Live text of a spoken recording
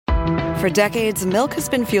For decades, milk has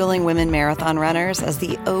been fueling women marathon runners as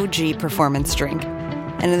the OG performance drink.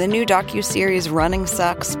 And in the new docuseries Running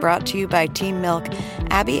Sucks, brought to you by Team Milk,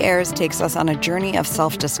 Abby Ayers takes us on a journey of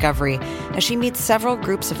self-discovery as she meets several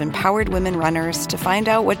groups of empowered women runners to find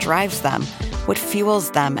out what drives them, what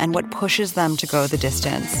fuels them, and what pushes them to go the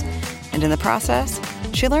distance. And in the process,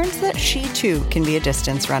 she learns that she too can be a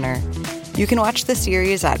distance runner. You can watch the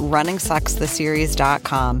series at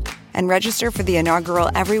runningsuckstheseries.com and register for the inaugural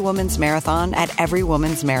Every Woman's Marathon at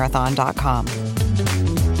everywomansmarathon.com.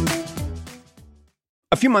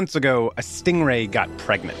 A few months ago, a stingray got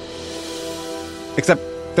pregnant. Except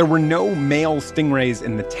there were no male stingrays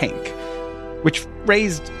in the tank, which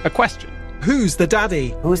raised a question. Who's the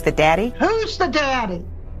daddy? Who's the daddy? Who's the daddy?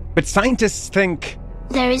 But scientists think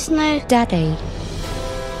there is no daddy.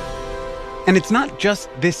 And it's not just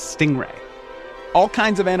this stingray. All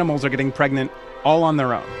kinds of animals are getting pregnant all on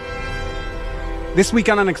their own. This week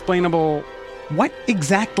on Unexplainable, what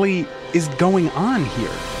exactly is going on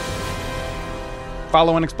here?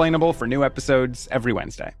 Follow Unexplainable for new episodes every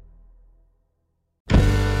Wednesday.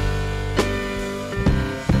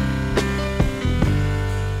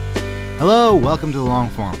 Hello, welcome to the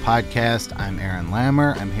Longform Podcast. I'm Aaron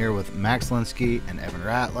Lammer. I'm here with Max Linsky and Evan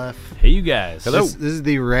Ratliff. Hey, you guys. Hello. This is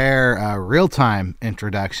the rare real-time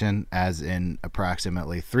introduction, as in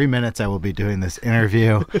approximately 3 minutes I will be doing this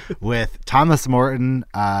interview with Thomas Morton,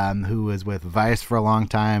 who was with Vice for a long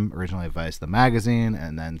time, originally Vice the magazine,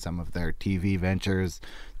 and then some of their TV ventures.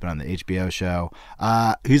 Been on the HBO show.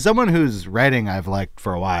 He's someone whose writing I've liked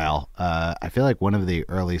for a while. I feel like one of the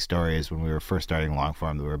early stories when we were first starting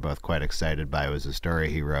Longform that we were both quite excited by was a story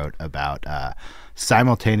he wrote about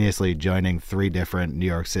simultaneously joining 3 different New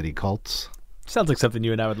York City cults. Sounds like something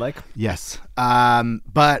you and I would like. Yes.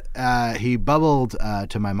 But he bubbled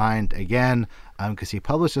to my mind again because he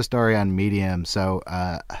published a story on Medium. So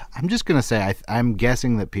I'm just going to say I'm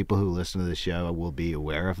guessing that people who listen to the show will be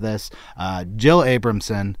aware of this. Jill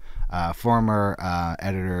Abramson, former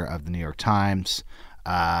editor of the New York Times,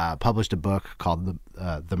 published a book called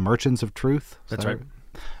The Merchants of Truth. That's right.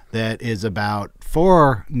 That is about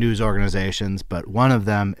 4 news organizations, but one of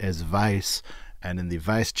them is Vice. And in the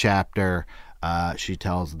Vice chapter, she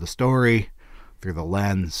tells the story through the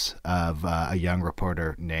lens of a young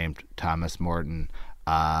reporter named Thomas Morton.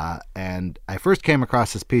 And I first came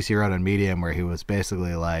across this piece he wrote on Medium where he was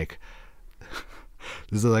basically like,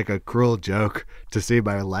 this is like a cruel joke to see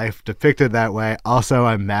my life depicted that way. Also,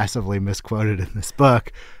 I'm massively misquoted in this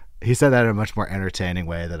book. He said that in a much more entertaining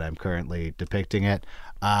way than I'm currently depicting it.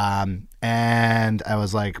 And I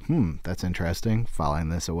was like, that's interesting, filing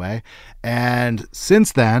this away. And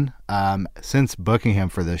since then, since booking him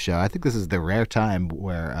for this show, I think this is the rare time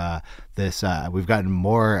where we've gotten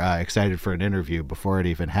more excited for an interview before it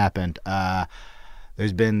even happened.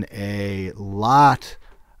 There's been a lot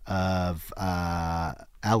of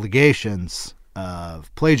allegations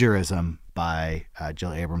of plagiarism by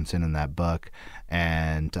Jill Abramson in that book.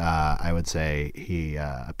 And I would say he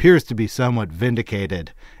appears to be somewhat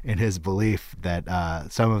vindicated in his belief that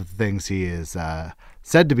some of the things he is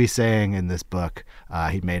said to be saying in this book,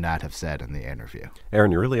 he may not have said in the interview.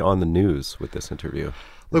 Aaron, you're really on the news with this interview.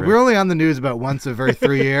 Look, we're only on the news about once every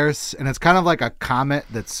 3 years, and it's kind of like a comet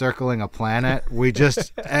that's circling a planet. We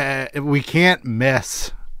just, we can't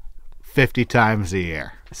miss 50 times a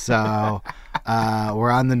year. So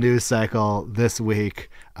we're on the news cycle this week,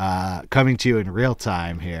 coming to you in real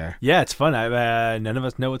time here. Yeah, it's fun. None of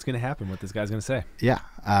us know what's going to happen, what this guy's going to say. Yeah.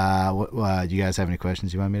 Do you guys have any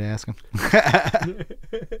questions you want me to ask him?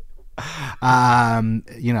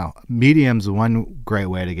 Medium's one great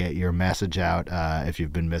way to get your message out if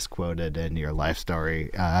you've been misquoted in your life story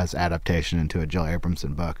as adaptation into a Jill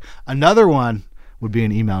Abramson book. Another one would be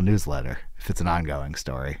an email newsletter if it's an ongoing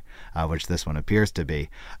story, which this one appears to be.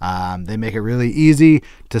 They make it really easy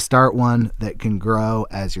to start one that can grow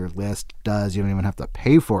as your list does. You don't even have to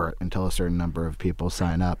pay for it until a certain number of people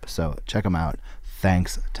sign up. So check them out.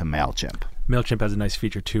 Thanks to MailChimp. MailChimp has a nice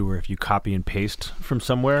feature, too, where if you copy and paste from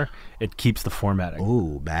somewhere, it keeps the formatting.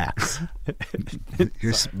 Ooh, Max.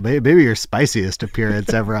 Maybe your spiciest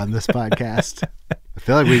appearance ever on this podcast. I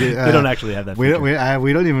feel like we don't actually have that feature.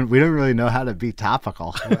 We don't really know how to be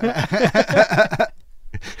topical.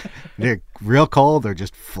 They're real cold or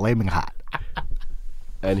just flaming hot.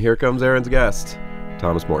 And here comes Aaron's guest,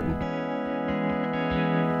 Thomas Morton.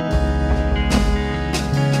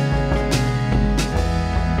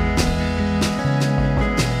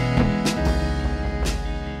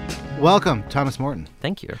 Welcome, Thomas Morton.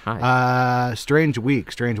 Thank you. Hi. Strange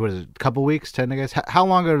week. Strange, what is it? Couple weeks? 10 days? How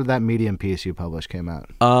long ago did that Medium piece you published came out?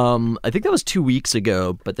 I think that was 2 weeks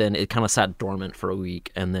ago, but then it kind of sat dormant for a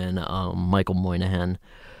week, and then Michael Moynihan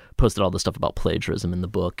posted all the stuff about plagiarism in the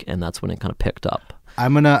book, and that's when it kind of picked up.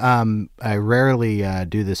 I'm gonna. I rarely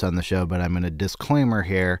do this on the show, but I'm gonna disclaimer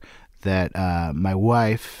here that my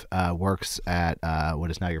wife works at what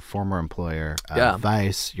is now your former employer,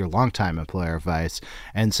 Vice, your longtime employer, Vice.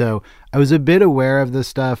 And so I was a bit aware of this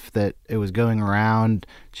stuff, that it was going around.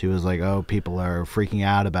 She was like, oh, people are freaking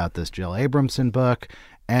out about this Jill Abramson book.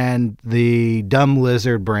 And the dumb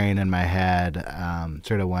lizard brain in my head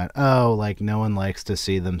sort of went, oh, like no one likes to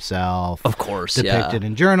see themselves of course, depicted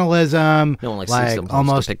in journalism. No one likes to see themselves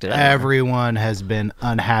almost depicted everyone has been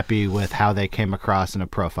unhappy with how they came across in a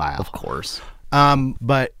profile. Of course.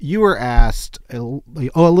 But you were asked a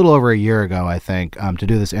little over a year ago, I think, to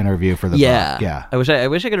do this interview for the book. Yeah. I wish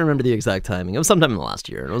I could remember the exact timing. It was sometime in the last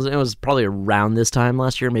year. It was probably around this time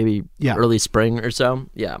last year, maybe early spring or so.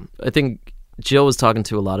 Yeah, I think Jill was talking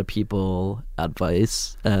to a lot of people at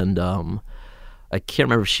Vice, and I can't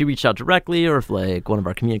remember if she reached out directly or if like one of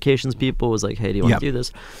our communications people was like, "Hey, do you want to do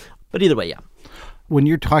this?" But either way, yeah. When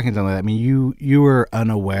you're talking something like that, I mean, you were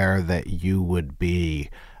unaware that you would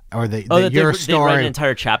be, or that your story. They'd write an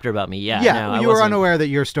entire chapter about me. Yeah, no, you were unaware that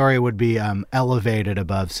your story would be elevated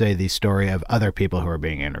above, say, the story of other people who are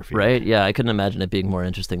being interviewed. Right? Yeah, I couldn't imagine it being more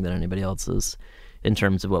interesting than anybody else's in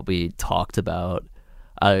terms of what we talked about.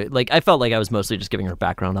 I felt like I was mostly just giving her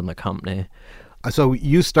background on the company. So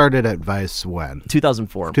you started at Vice when?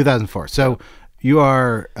 2004. 2004. So you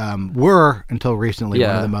were until recently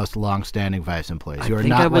one of the most long-standing Vice employees. You I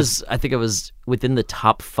think I was within the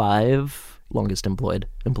top 5 longest employed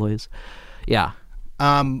employees. Yeah.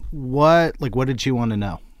 What did she want to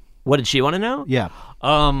know? What did she want to know? Yeah.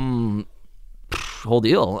 Whole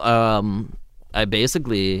deal. I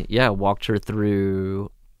basically walked her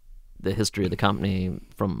through the history of the company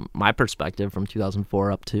from my perspective from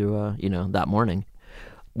 2004 up to that morning,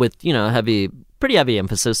 with pretty heavy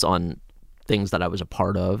emphasis on things that I was a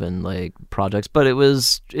part of and like projects. But it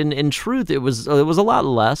was in truth it was a lot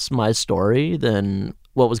less my story than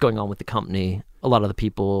what was going on with the company. A lot of the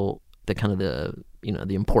people, the kind of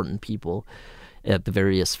the important people at the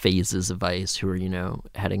various phases of Vice who were,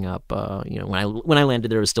 heading up, when I landed,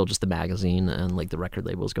 there was still just the magazine and like the record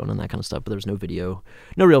labels going on, that kind of stuff, but there was no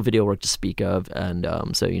real video work to speak of. And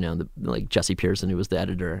so, like Jesse Pearson, who was the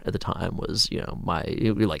editor at the time, was, he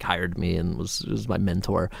like hired me and was my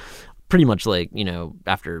mentor. Pretty much like,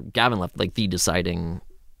 after Gavin left, like the deciding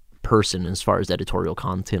person as far as editorial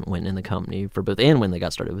content went in the company for both, and when they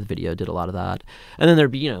got started with video, did a lot of that. And then there'd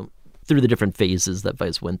be, through the different phases that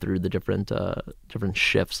Vice went through, the different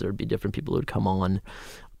shifts, there'd be different people who'd come on.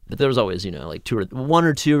 But there was always, like one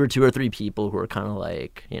or two or three people who were kind of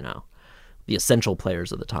like, the essential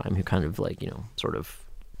players of the time, who kind of like, sort of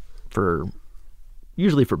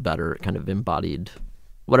usually for better, kind of embodied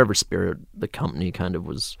whatever spirit the company kind of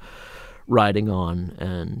was riding on.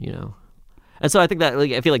 And so I think that,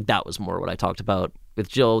 like, I feel like that was more what I talked about with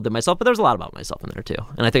Jill than myself, but there's a lot about myself in there too.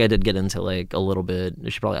 And I think I did get into like a little bit,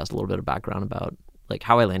 she probably asked a little bit of background about like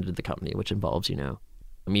how I landed at the company, which involves,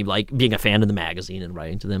 me like being a fan of the magazine and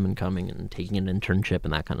writing to them and coming and taking an internship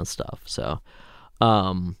and that kind of stuff. So,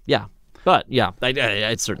 yeah. But yeah,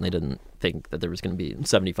 I certainly didn't think that there was going to be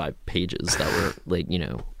 75 pages that were like,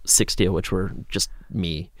 60 of which were just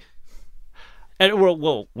me. And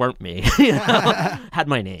weren't me, had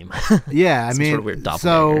my name. Yeah, I mean, sort of weird doppelganger.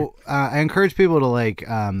 So I encourage people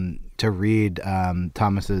to to read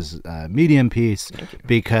Thomas's Medium piece,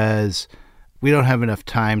 because we don't have enough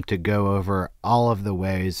time to go over all of the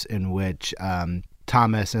ways in which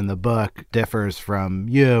Thomas in the book differs from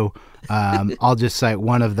you. I'll just cite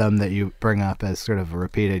one of them that you bring up as sort of a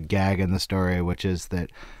repeated gag in the story, which is that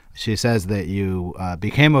she says that you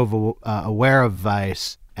became aware of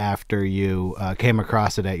Vice after you came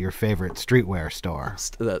across it at your favorite streetwear store.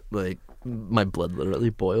 That, like, my blood literally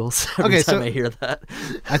boils every time I hear that.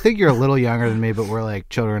 I think you're a little younger than me, but we're like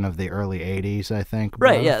children of the early 80s, I think.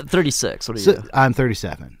 Right, both. Yeah, 36. What are you? I'm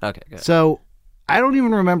 37. Okay, good. So I don't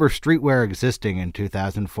even remember streetwear existing in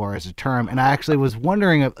 2004 as a term, and I actually was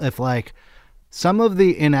wondering if like, some of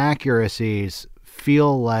the inaccuracies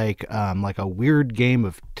feel like a weird game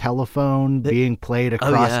of telephone being played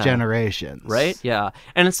across generations. Right? Yeah.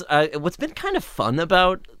 And it's what's been kind of fun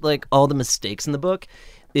about like all the mistakes in the book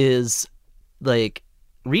is like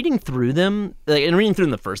reading through them, and reading through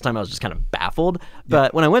them the first time I was just kind of baffled.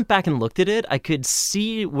 But when I went back and looked at it, I could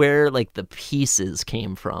see where like the pieces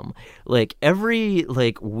came from. Like every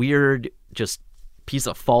like weird just piece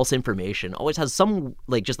of false information always has some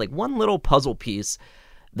like just like one little puzzle piece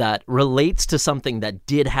that relates to something that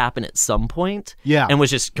did happen at some point, and was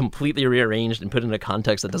just completely rearranged and put in a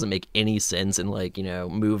context that doesn't make any sense, and like, you know,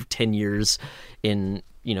 moved 10 years in,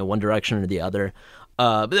 you know, one direction or the other.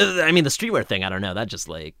 But I mean, the streetwear thing, I don't know. That just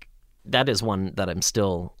like, that is one that I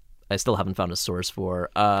still haven't found a source for.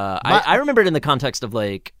 I remember it in the context of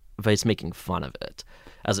like Vice making fun of it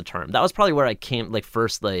as a term. That was probably where I came like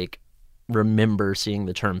first like remember seeing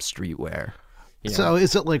the term streetwear. You know? So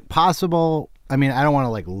is it like possible? I mean, I don't want to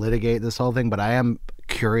like litigate this whole thing, but I am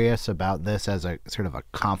curious about this as a sort of a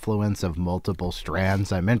confluence of multiple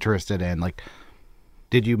strands I'm interested in. Like,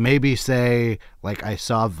 did you maybe say like I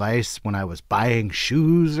saw Vice when I was buying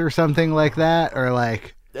shoes or something like that, or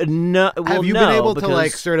like? No. Well, have you been able to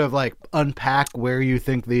like sort of like unpack where you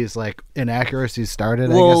think these like inaccuracies started?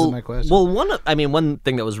 I guess is my question. Well, one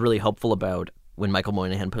thing that was really helpful about when Michael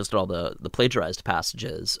Moynihan posted all the plagiarized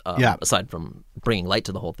passages, aside from bringing light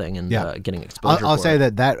to the whole thing and getting exposure. I'll say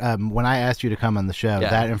that when I asked you to come on the show,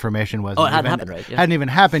 that information was it hadn't happened, right? Yeah. Hadn't even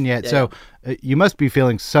happened yet. You must be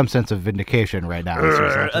feeling some sense of vindication right now.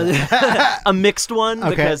 A mixed one,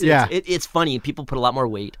 okay, because it's funny. People put a lot more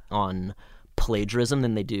weight on plagiarism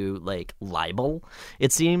than they do like libel,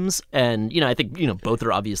 it seems. And, you know, I think, you know, both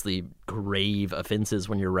are obviously grave offenses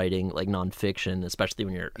when you're writing like nonfiction, especially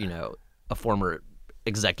when you're, you know, a former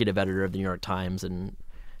executive editor of the New York Times and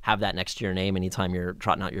have that next to your name anytime you're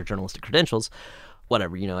trotting out your journalistic credentials.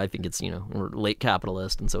 Whatever, you know, I think it's, you know, we're late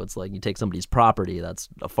capitalist, and so it's like you take somebody's property, that's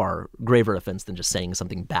a far graver offense than just saying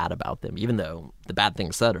something bad about them, even though the bad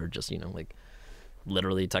things said are just, you know, like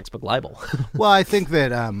literally textbook libel. Well, I think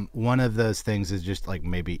that one of those things is just like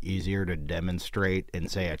maybe easier to demonstrate in,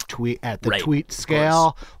 say, a tweet at the tweet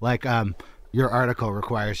scale. Like, your article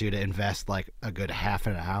requires you to invest like a good half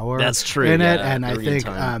an hour. That's true, in it, and I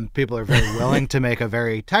think people are very willing to make a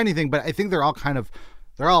very tiny thing. But I think they're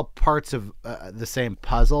all parts of the same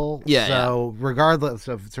puzzle. So regardless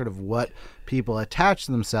of sort of what people attach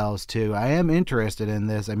themselves to, I am interested in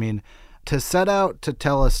this. I mean, to set out to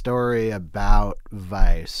tell a story about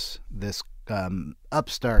Vice, this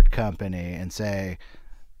upstart company, and say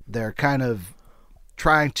they're kind of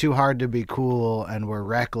trying too hard to be cool and we're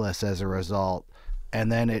reckless as a result,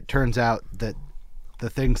 and then it turns out that the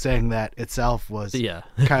thing saying that itself was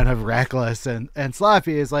kind of reckless and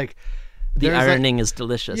sloppy is like the ironing is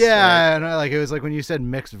delicious. Yeah, right? And like it was like when you said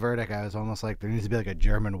mixed verdict, I was almost like there needs to be like a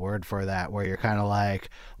German word for that, where you're kind of like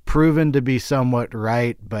proven to be somewhat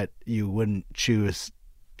right, but you wouldn't choose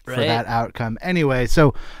for that outcome anyway.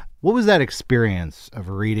 So what was that experience of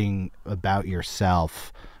reading about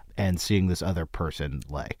yourself and seeing this other person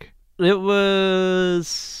like? It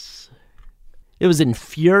was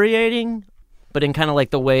infuriating, but in kind of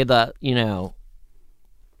like the way that, you know,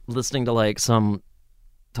 listening to like some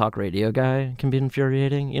talk radio guy can be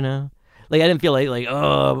infuriating, you know? Like I didn't feel like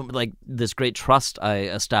oh, like this great trust I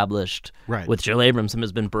established with Jill Abramson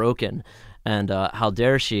has been broken, and how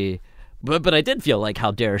dare she? But I did feel like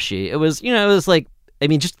how dare she? It was, you know, it was like, I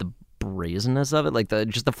mean, just the brazenness of it, like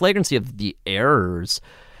the flagrancy of the errors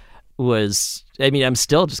was, I mean, I'm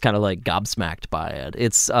still just kind of like gobsmacked by it.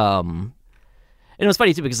 It's and it was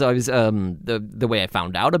funny too, because I was the way I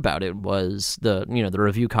found out about it was the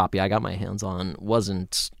review copy I got my hands on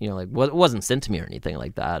wasn't, you know, like wasn't sent to me or anything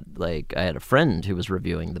like that. Like I had a friend who was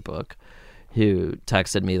reviewing the book who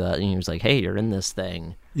texted me that, and he was like, "Hey, you're in this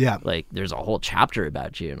thing. Yeah, like there's a whole chapter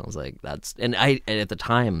about you." And I was like, "That's..." And at the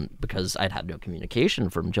time, because I'd had no communication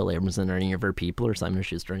from Jill Abramson or any of her people or Simon &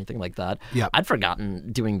 Schuster or anything like that, I'd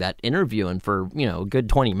forgotten doing that interview. And for, you know, a good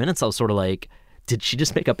 20 minutes, I was sort of like, did she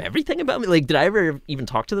just make up everything about me? Like, did I ever even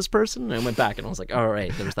talk to this person? And I went back and I was like, all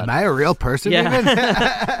right, there's that. Am I a real person even?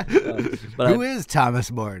 Who is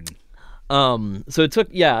Thomas Morton? So it took,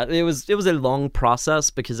 it was a long process,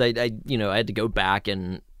 because I had to go back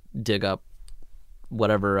and dig up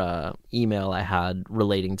whatever email I had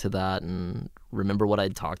relating to that and remember what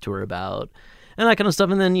I'd talked to her about and that kind of stuff.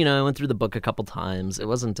 And then, you know, I went through the book a couple times. It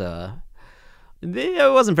wasn't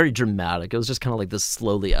very dramatic. It was just kind of like this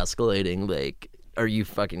slowly escalating, like, are you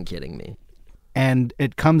fucking kidding me? And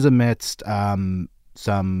it comes amidst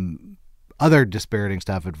some other dispiriting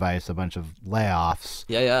stuff, advice, a bunch of layoffs.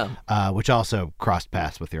 Which also crossed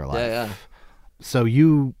paths with your life. So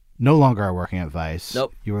you no longer are working at Vice.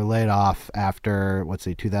 Nope. You were laid off after,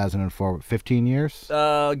 2004, 15 years?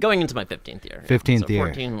 Going into my 15th year. 15th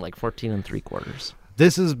year. 14 and 3/4.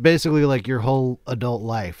 This is basically like your whole adult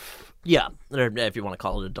life. Yeah, if you want to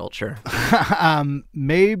call it adult, sure.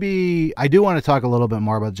 Maybe I do want to talk a little bit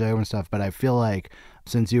more about Joe and stuff, but I feel like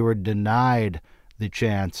since you were denied the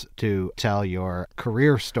chance to tell your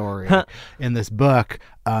career story in this book,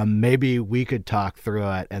 maybe we could talk through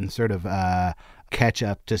it and sort of catch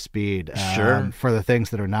up to speed for the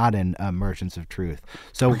things that are not in Merchants of Truth.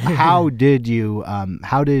 So how did you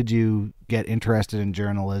get interested in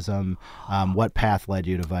journalism? What path led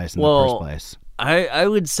you to Vice in the first place? I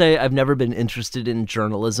would say I've never been interested in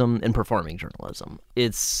journalism and performing journalism.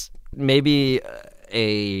 It's maybe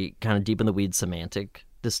a kind of deep in the weeds semantic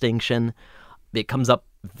distinction. It comes up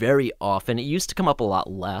very often. It used to come up a lot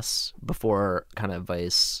less before kind of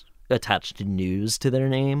Vice attached news to their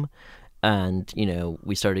name. And,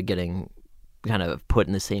 we started getting kind of put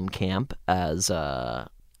in the same camp as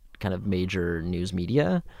kind of major news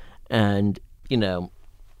media. And, and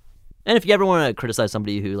if you ever want to criticize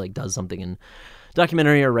somebody who does something in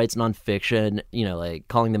documentary or writes nonfiction,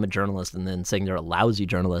 calling them a journalist and then saying they're a lousy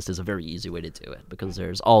journalist is a very easy way to do it, because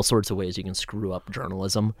there's all sorts of ways you can screw up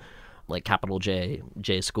journalism, like capital J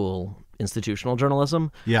school institutional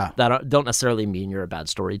journalism. Yeah. That don't necessarily mean you're a bad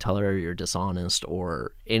storyteller, or you're dishonest,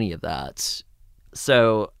 or any of that.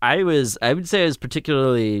 So I would say I was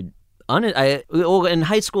particularly in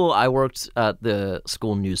high school I worked at the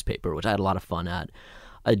school newspaper, which I had a lot of fun at.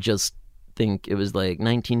 I just think it was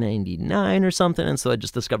 1999 or something, and so I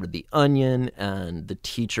just discovered The Onion, and the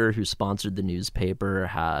teacher who sponsored the newspaper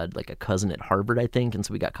had a cousin at Harvard, I think, and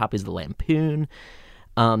so we got copies of the Lampoon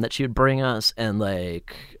that she would bring us, and I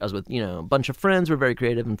was with a bunch of friends who were very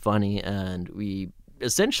creative and funny, and we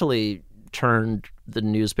essentially turned the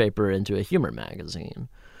newspaper into a humor magazine.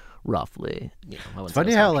 Roughly. It's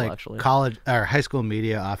funny how college or high school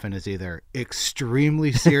media often is either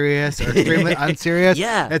extremely serious or extremely unserious.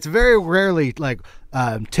 Yeah. It's very rarely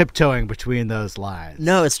tiptoeing between those lines.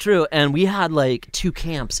 No, it's true. And we had two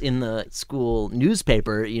camps in the school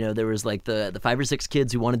newspaper. There was the 5 or 6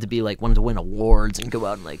 kids who wanted to win awards and go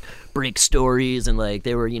out and break stories, and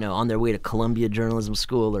they were on their way to Columbia Journalism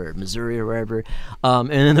School or Missouri or wherever.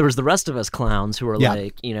 And then there was the rest of us clowns who were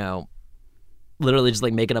literally just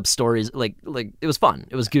making up stories. It was fun.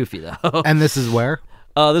 It was goofy though. And this is where?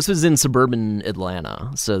 This was in suburban Atlanta.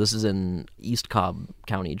 So this is in East Cobb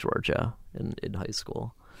County, Georgia, in high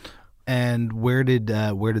school. And where did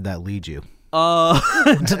that lead you?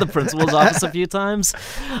 To the principal's office a few times.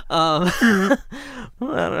 I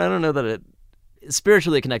don't know that it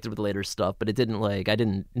spiritually connected with later stuff, but it didn't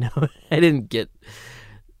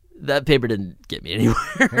that paper didn't get me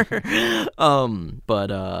anywhere.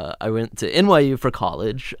 But I went to NYU for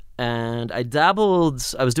college, and I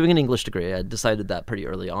was doing an English degree. I decided that pretty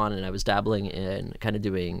early on, and I was dabbling in kind of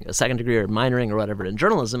doing a second degree or minoring or whatever in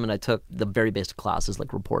journalism, and I took the very basic classes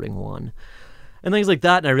like reporting 1 and things like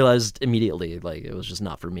that, and I realized immediately it was just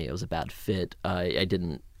not for me. It was a bad fit. I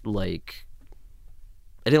didn't like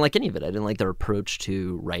any of it. I didn't like their approach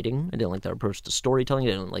to writing. I didn't like their approach to storytelling.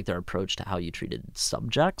 I didn't like their approach to how you treated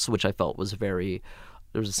subjects, which I felt was there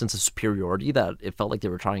was a sense of superiority that it felt like they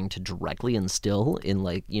were trying to directly instill in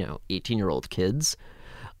 18-year-old kids.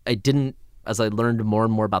 As I learned more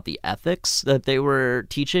and more about the ethics that they were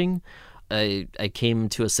teaching, I came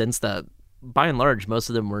to a sense that by and large, most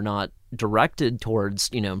of them were not directed towards,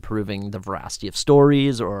 improving the veracity of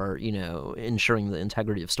stories or, ensuring the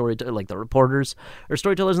integrity of story, like the reporters or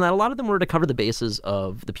storytellers, and that a lot of them were to cover the bases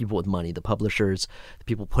of the people with money, the publishers, the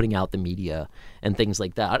people putting out the media and things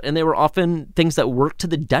like that. And they were often things that worked to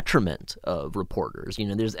the detriment of reporters.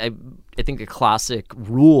 There's, I think, a classic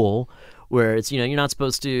rule where it's, you're not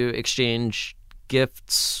supposed to exchange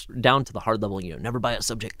gifts down to the hard level, never buy a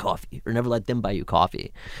subject coffee or never let them buy you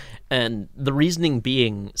coffee. And the reasoning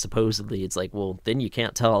being, supposedly, it's well, then you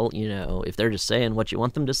can't tell, if they're just saying what you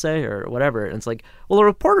want them to say or whatever. And it's well, a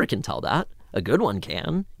reporter can tell that. A good one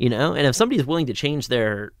can, And if somebody's willing to change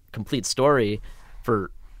their complete story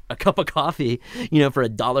for a cup of coffee, for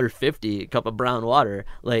 $1.50, a cup of brown water,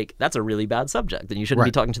 that's a really bad subject. And you shouldn't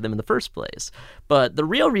be talking to them in the first place. But the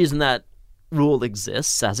real reason that rule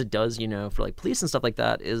exists, as it does, for police and stuff like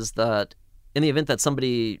that, is that in the event that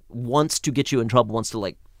somebody wants to get you in trouble, wants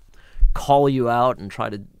to call you out and try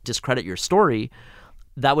to discredit your story,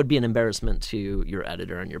 that would be an embarrassment to your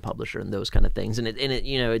editor and your publisher and those kind of things. And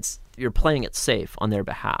it's you're playing it safe on their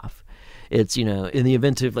behalf. It's, in the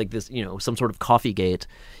event of this, some sort of coffee gate,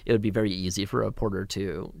 it would be very easy for a reporter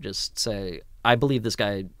to just say, I believe this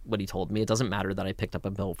guy, what he told me. It doesn't matter that I picked up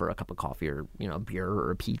a bill for a cup of coffee or, a beer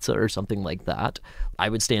or a pizza or something like that. I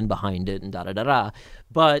would stand behind it and da-da-da-da.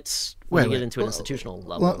 But when you get into an institutional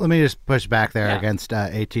level... Let me just push back there against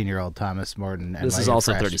 18-year-old Thomas Morton. This is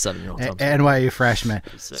also 37-year-old Thomas NYU freshman.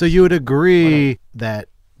 So you would agree that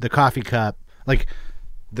the coffee cup...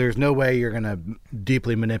 There's no way you're going to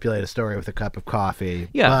deeply manipulate a story with a cup of coffee.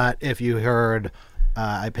 Yeah. But if you heard,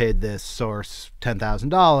 I paid this source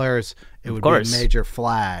 $10,000, it would be a course. major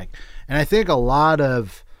flag. And I think a lot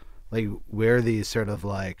of like where these sort of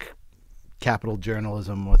like capital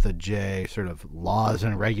journalism with a J sort of laws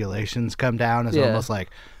and regulations come down is almost like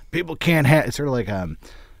people can't have. It's sort of like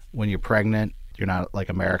when you're pregnant. You're not like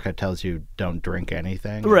America tells you don't drink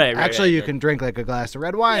anything. Right. Actually, you can drink like a glass of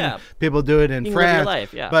red wine. Yeah. People do it in You can live France. your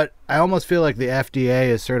life, yeah. But I almost feel like the FDA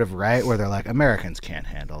is sort of right where they're like, Americans can't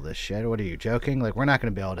handle this shit. What are you joking? Like, we're not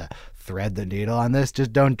going to be able to thread the needle on this.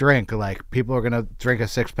 Just don't drink. Like, people are going to drink a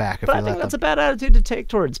six-pack if But you I think let that's them. a bad attitude to take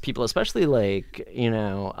towards people, especially like, I mean,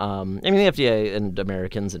 the FDA and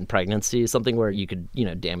Americans and pregnancy, something where you could,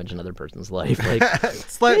 damage another person's life. Like,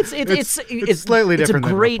 It's slightly different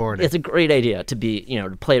than reporting. It's a great idea to be, to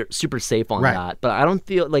play it super safe on Right. that. But I don't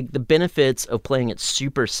feel like the benefits of playing it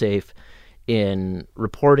super safe in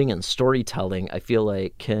reporting and storytelling, I feel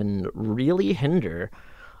like can really hinder.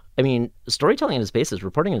 I mean, storytelling in its basis,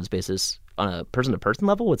 reporting in its basis on a person-to-person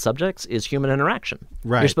level with subjects is human interaction.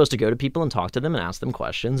 Right. You're supposed to go to people and talk to them and ask them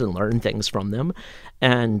questions and learn things from them.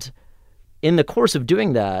 And in the course of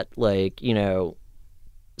doing that, like,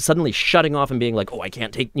 suddenly shutting off and being like, oh, I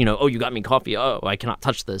can't take, oh, you got me coffee. Oh, I cannot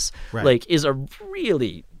touch this. Right. Like, is a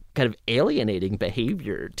really kind of alienating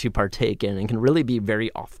behavior to partake in and can really be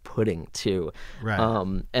very off-putting too. Right.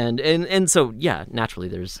 And so, yeah, naturally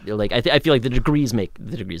there's like, I feel like the degrees make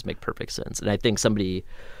perfect sense. And I think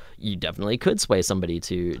you definitely could sway somebody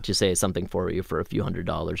to say something for you for a few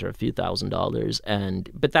 $100s or a few $1,000s.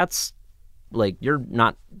 But that's like, you're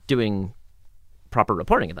not doing proper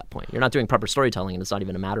reporting at that point. You're not doing proper storytelling, and it's not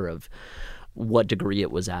even a matter of what degree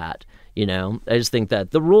it was at. I just think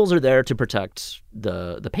that the rules are there to protect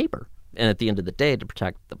the paper, and at the end of the day, to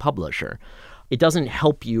protect the publisher. It doesn't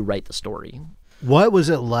help you write the story. What was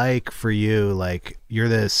it like for you? Like, you're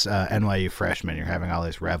this NYU freshman, you're having all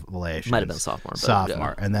these revelations. Might have been sophomore. But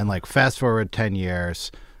Sophomore. And then, like, fast forward 10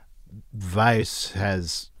 years, Vice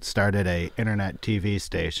has started a internet TV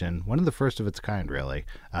station, one of the first of its kind, really,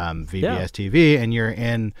 VBS TV, and you're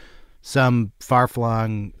in some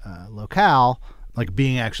far-flung locale, like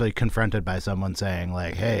being actually confronted by someone saying,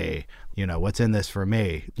 like, hey, what's in this for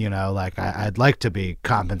me? Like, I'd like to be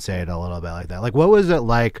compensated a little bit like that. Like, what was it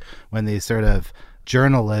like when these sort of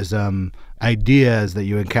journalism ideas that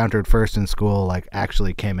you encountered first in school, like,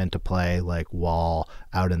 actually came into play, like, while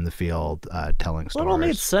out in the field telling stories? Well, it all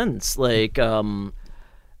made sense. Like,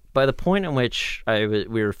 by the point in which we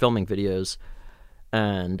were filming videos,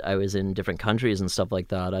 and I was in different countries and stuff like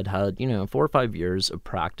that, I'd had, 4 or 5 years of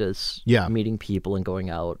practice meeting people and going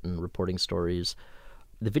out and reporting stories.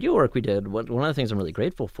 The video work we did, one of the things I'm really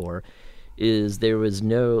grateful for is there was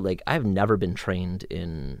no, like, I've never been trained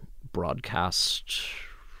in broadcast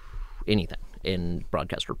anything, in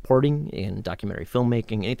broadcast reporting, in documentary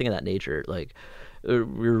filmmaking, anything of that nature. Like, we're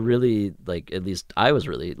really, like, at least I was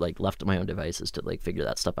really, like, left to my own devices to, like, figure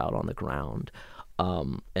that stuff out on the ground.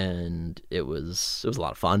 And it was a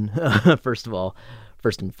lot of fun, first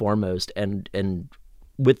and foremost. And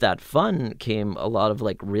with that fun came a lot of,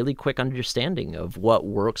 like, really quick understanding of what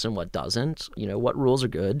works and what doesn't, what rules are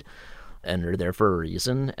good and are there for a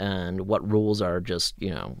reason, and what rules are just,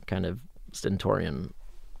 kind of stentorian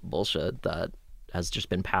bullshit that has just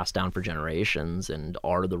been passed down for generations and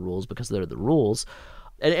are the rules because they're the rules.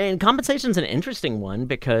 And compensation's an interesting one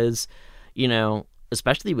because,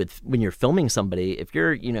 especially when you're filming somebody, if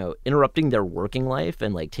you're, interrupting their working life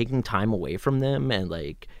and, like, taking time away from them and,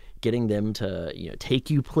 like, getting them to,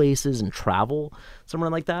 take you places and travel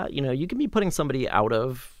somewhere like that, you can be putting somebody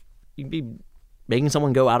you can be making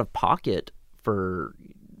someone go out of pocket for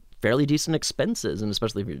fairly decent expenses. And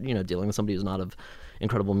especially if you're, dealing with somebody who's not of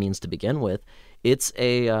incredible means to begin with, it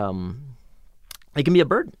can be a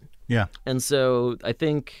burden. Yeah. And so I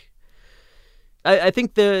think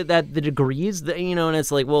that the degrees, and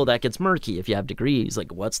it's like, well, that gets murky if you have degrees.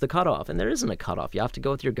 Like, what's the cutoff? And there isn't a cutoff. You have to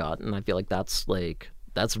go with your gut. And I feel like that's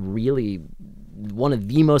really one of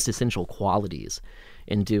the most essential qualities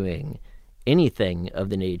in doing anything of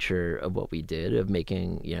the nature of what we did, of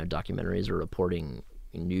making, documentaries or reporting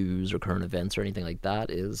news or current events or anything like that,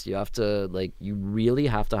 is you really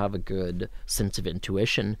have to have a good sense of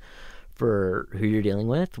intuition for who you're dealing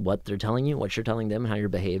with, what they're telling you, what you're telling them, how you're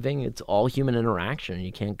behaving. It's all human interaction.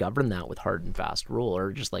 You can't govern that with hard and fast rule,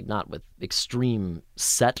 or just, like, not with extreme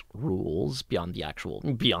set rules beyond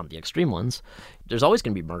the extreme ones. There's always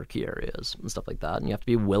going to be murky areas and stuff like that, and you have to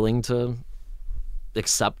be willing to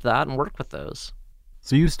accept that and work with those.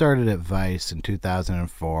 So you started at Vice in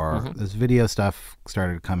 2004. Mm-hmm. This video stuff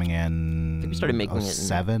started coming in. I think we started making it in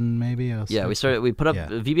 2007, maybe. 06? Yeah, we put up. Yeah.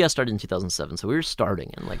 VBS started in 2007, so we were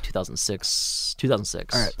starting in, like, 2006.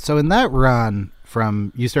 All right. So in that run,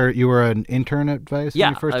 from you were an intern at Vice when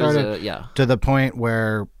you first started, to the point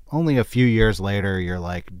where only a few years later you're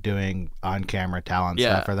like doing on-camera talent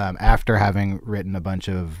stuff for them after having written a bunch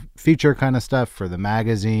of feature kind of stuff for the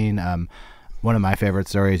magazine. One of my favorite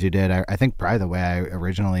stories you did, I think probably the way I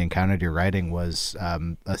originally encountered your writing was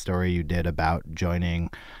a story you did about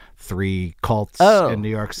joining 3 cults in New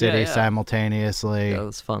York City simultaneously. That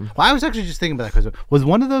was fun. Well, I was actually just thinking about that because was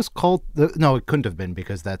one of those cult? No, it couldn't have been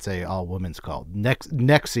because that's a all women's cult.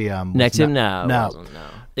 Nexium. No.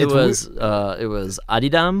 It was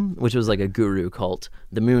Adidam, which was like a guru cult.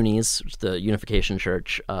 The Moonies, which is the Unification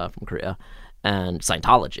Church from Korea, and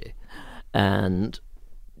Scientology. And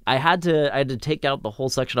I had to take out the whole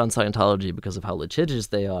section on Scientology because of how litigious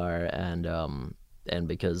they are, and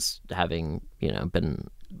because having been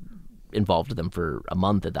involved with them for a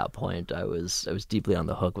month at that point, I was deeply on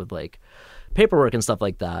the hook with like paperwork and stuff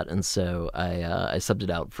like that, and so I subbed it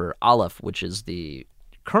out for Aleph, which is the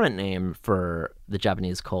current name for the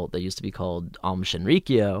Japanese cult that used to be called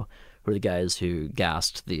Shinrikyo, who are the guys who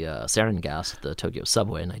gassed the sarin gas at the Tokyo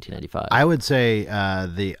subway in 1995. I would say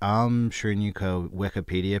the Shinrikyo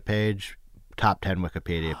Wikipedia page, top 10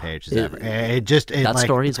 Wikipedia pages ever. That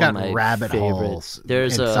story is got one of my rabbit favorite. holes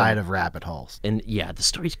inside of rabbit holes. And yeah, the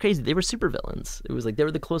story's crazy. They were supervillains. It was like they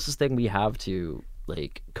were the closest thing we have to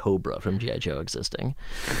like Cobra from G.I. Joe existing.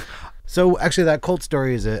 So actually that cult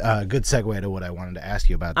story is a good segue to what I wanted to ask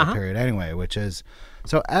you about the period anyway, which is,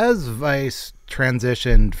 so as Vice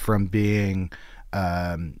transitioned from being,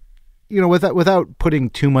 without putting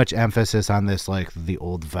too much emphasis on this, like the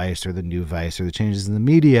old Vice or the new Vice or the changes in the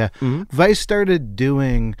media, Vice started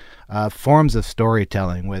doing forms of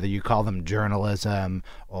storytelling, whether you call them journalism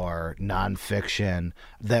or nonfiction,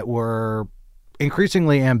 that were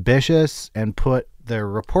increasingly ambitious and put their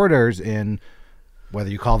reporters in, whether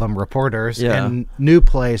you call them reporters, in new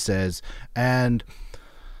places. And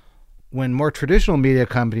when more traditional media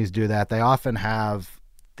companies do that, they often have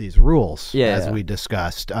these rules, we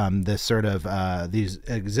discussed, this sort of these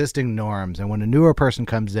existing norms. And when a newer person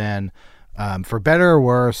comes in, for better or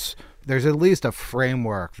worse, there's at least a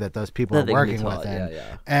framework that those people are working within.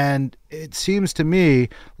 And it seems to me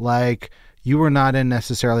like you were not in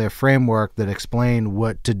necessarily a framework that explained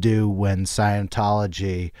what to do when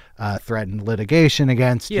Scientology threatened litigation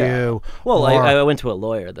against you. Well, I went to a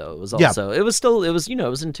lawyer though. It was also it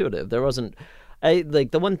was intuitive. There wasn't the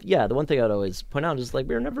one thing I'd always point out is like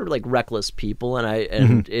we were never like reckless people,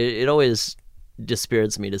 and it always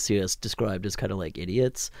dispirits me to see us described as kind of like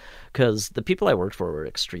idiots, because the people I worked for were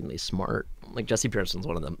extremely smart. Like Jesse Pearson's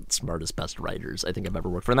one of the smartest, best writers I think I've ever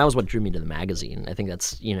worked for, and that was what drew me to the magazine. I think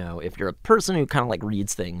that's, if you're a person who kind of like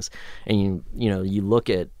reads things and you look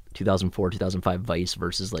at 2004, 2005 Vice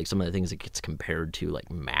versus like some of the things it gets compared to,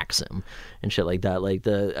 like Maxim and shit like that. Like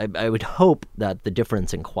I would hope that the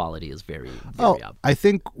difference in quality is very, very up. I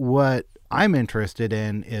think what I'm interested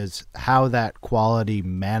in is how that quality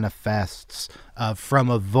manifests from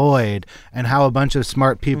a void, and how a bunch of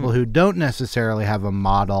smart people who don't necessarily have a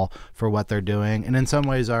model for what they're doing, and in some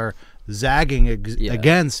ways are zagging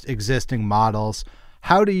against existing models.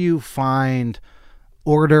 How do you find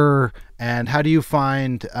order, and how do you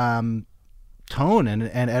find tone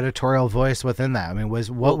and editorial voice within that? I mean,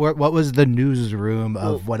 what was the newsroom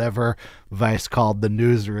of whatever Vice called the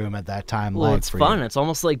newsroom at that time? Well, like it's fun. It's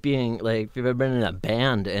almost like being like, if you've ever been in a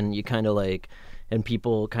band and you kind of like, and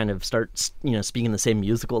people kind of start speaking the same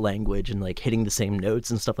musical language and like hitting the same notes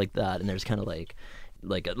and stuff like that, and there's kind of like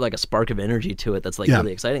a spark of energy to it that's like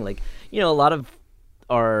really exciting. Like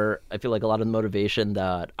I feel like a lot of the motivation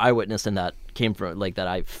that I witnessed and that came from, like, that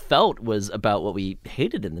I felt was about what we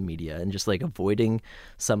hated in the media, and just like avoiding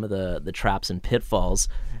some of the traps and pitfalls,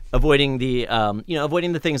 avoiding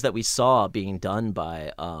the things that we saw being done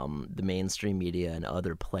by the mainstream media and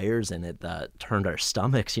other players in it that turned our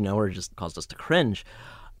stomachs, or just caused us to cringe.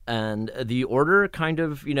 And the order kind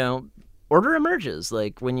of, order emerges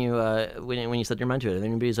like when you set your mind to it. If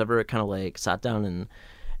anybody's ever kind of like sat down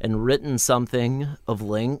and written something of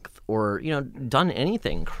length, or done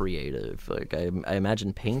anything creative, like I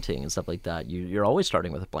imagine painting and stuff like that, you're always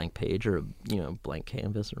starting with a blank page or a blank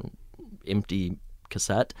canvas or empty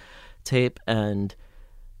cassette tape, and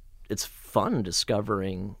it's fun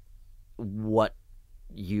discovering what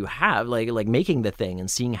you have, like making the thing and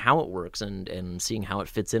seeing how it works and seeing how it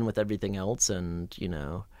fits in with everything else. And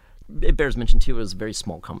it bears mention too, it was a very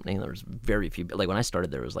small company. There was very few. Like when I started,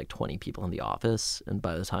 there was like 20 people in the office, and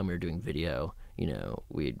by the time we were doing video,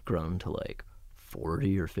 we'd grown to like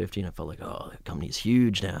 40 or 50, and I felt like, oh, the company's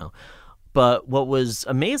huge now. But what was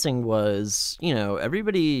amazing was,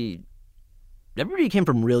 everybody came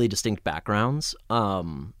from really distinct backgrounds.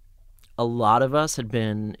 a lot of us had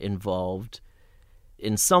been involved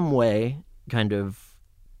in some way, kind of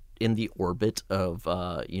in the orbit of,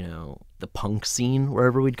 the punk scene,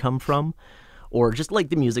 wherever we'd come from, or just like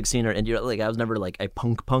the music scene or indie. Like I was never like a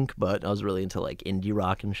punk, but I was really into like indie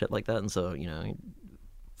rock and shit like that. And so,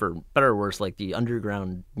 for better or worse, like the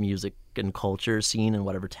underground music and culture scene in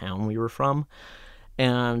whatever town we were from.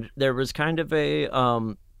 And there was kind of we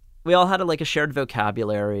all had a shared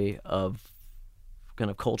vocabulary of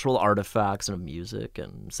kind of cultural artifacts and of music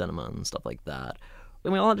and cinema and stuff like that.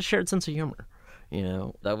 And we all had a shared sense of humor.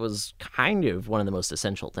 That was kind of one of the most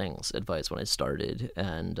essential things, advice, when I started,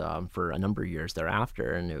 and for a number of years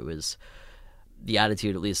thereafter. And it was the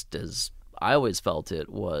attitude, at least as I always felt it,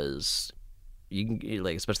 was you can,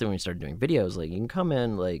 especially when you started doing videos, you can come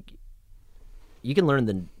in, you can learn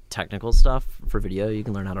the technical stuff for video. You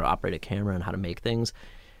can learn how to operate a camera and how to make things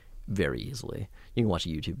very easily. You can watch a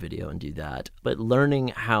YouTube video and do that. But learning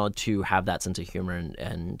how to have that sense of humor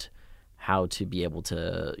and how to be able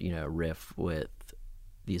to, riff with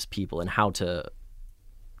these people and how to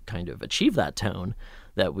kind of achieve that tone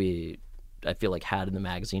that I feel like had in the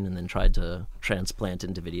magazine and then tried to transplant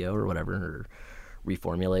into video or whatever, or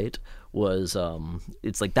reformulate, was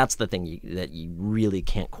it's that's the thing that you really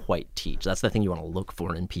can't quite teach. That's the thing you want to look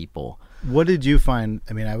for in people. What did you find?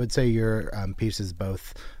 I mean, I would say your pieces,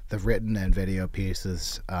 both the written and video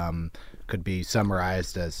pieces, could be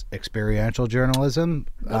summarized as experiential journalism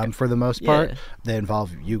for the most part. Yeah. They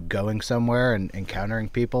involve you going somewhere and encountering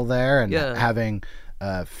people there and having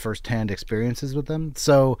firsthand experiences with them.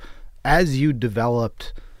 So as you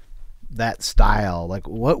developed that style,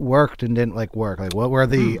 what worked and didn't work? What were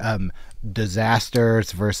the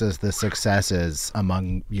disasters versus the successes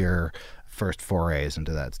among your first forays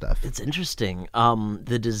into that stuff? It's interesting.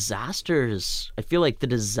 The disasters, I feel like the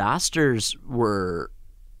disasters were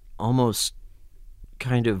almost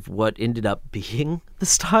kind of what ended up being the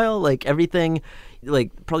style. Everything,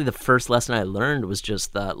 probably the first lesson I learned was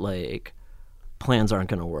just that plans aren't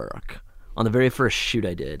going to work. On the very first shoot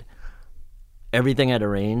I did, everything I'd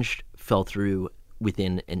arranged fell through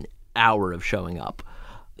within an hour of showing up.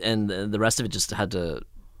 And the rest of it just had to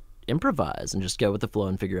improvise and just go with the flow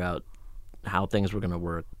and figure out how things were going to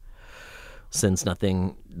work, since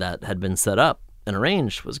nothing that had been set up and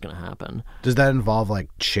arranged was going to happen. Does that involve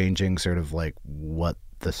changing sort of what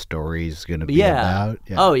the story's going to be about?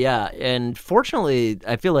 Yeah. Oh yeah. And fortunately,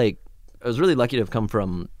 I feel like I was really lucky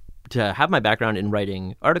to have my background in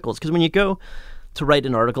writing articles, because when you go to write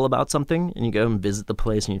an article about something and you go and visit the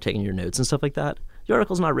place and you're taking your notes and stuff like that, the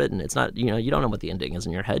article's not written. It's not, you don't know what the ending is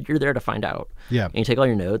in your head. You're there to find out. Yeah. And you take all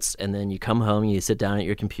your notes and then you come home and you sit down at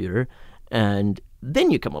your computer and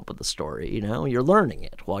then you come up with the story. You're learning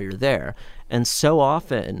it while you're there. And so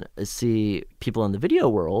often I see people in the video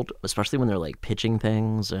world, especially when they're pitching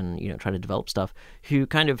things and, trying to develop stuff, who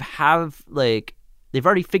kind of have they've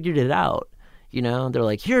already figured it out.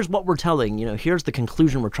 They're here's what we're telling, here's the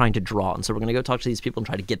conclusion we're trying to draw. And so we're going to go talk to these people and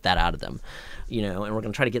try to get that out of them, and we're going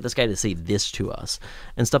to try to get this guy to say this to us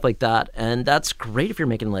and stuff like that. And that's great if you're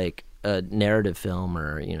making a narrative film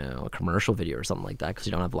or, a commercial video or something like that, because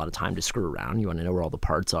you don't have a lot of time to screw around. You want to know where all the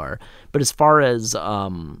parts are. But as far as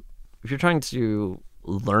if you're trying to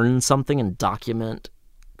learn something and document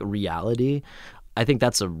reality, I think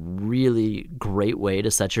that's a really great way to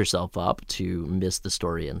set yourself up to miss the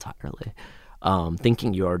story entirely.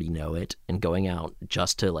 Thinking you already know it and going out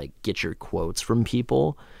just to get your quotes from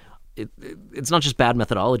people, it's not just bad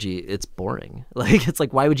methodology, it's boring. It's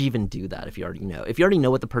why would you even do that if you already know? If you already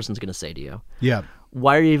know what the person's going to say to you,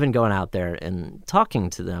 why are you even going out there and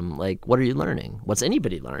talking to them? What are you learning? What's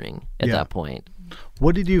anybody learning at that point?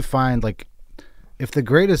 What did you find, if the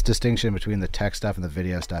greatest distinction between the tech stuff and the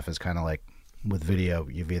video stuff is kind of with video,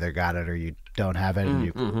 you've either got it or you don't have it, and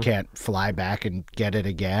you can't fly back and get it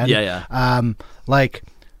again.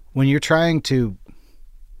 When you're trying to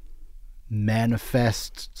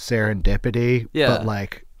manifest serendipity,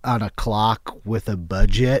 but on a clock with a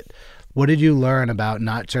budget, what did you learn about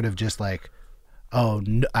not sort of just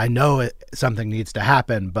I know something needs to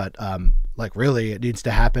happen, but really it needs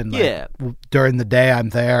to happen during the day I'm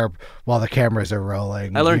there while the cameras are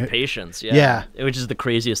rolling. I learned patience, which is the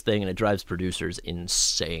craziest thing, and it drives producers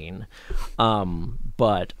insane.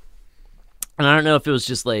 But and I don't know if it was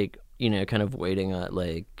just kind of waiting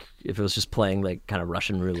if it was just playing kind of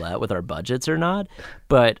Russian roulette with our budgets or not.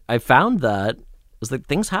 But I found that it was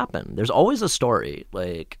things happen. There's always a story.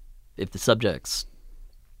 If the subject's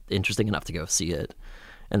interesting enough to go see it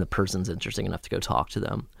and the person's interesting enough to go talk to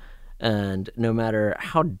them, and no matter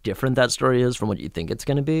how different that story is from what you think it's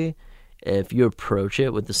going to be, if you approach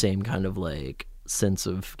it with the same kind of sense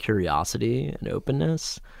of curiosity and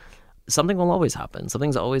openness, something will always happen.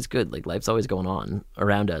 Something's always good. Like life's always going on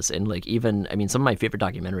around us. And like even, I mean, some of my favorite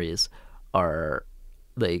documentaries are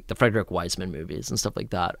like the Frederick Wiseman movies and stuff like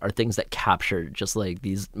that are things that capture just like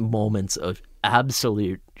these moments of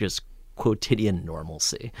absolute just quotidian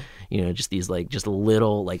normalcy, just these like just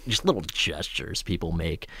little gestures people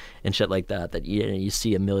make and shit like that you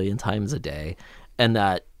see a million times a day, and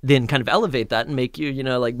that then kind of elevate that and make you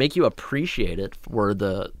make you appreciate it for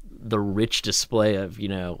the rich display of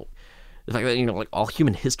the fact that like all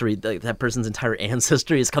human history, that person's entire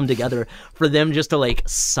ancestry has come together for them just to like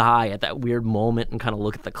sigh at that weird moment and kind of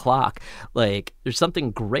look at the clock. Like there's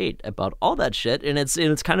something great about all that shit, and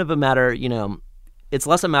it's kind of a matter, it's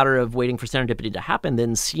less a matter of waiting for serendipity to happen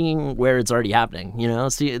than seeing where it's already happening.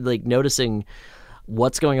 Like noticing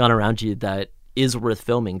what's going on around you that is worth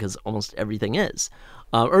filming, because almost everything is,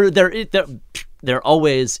 or there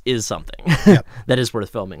always is something that is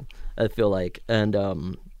worth filming. I feel like, and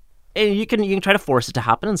you can try to force it to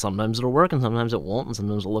happen, and sometimes it'll work, and sometimes it won't, and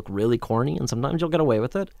sometimes it'll look really corny, and sometimes you'll get away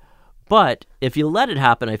with it. But if you let it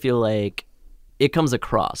happen, I feel like it comes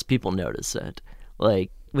across. People notice it. Like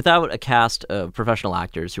without a cast of professional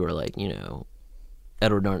actors who are like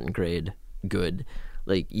Edward Norton grade good,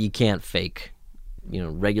 like you can't fake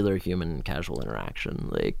regular human casual interaction.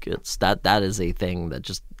 Like it's that is a thing that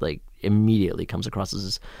just like immediately comes across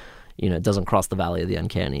as it doesn't cross the valley of the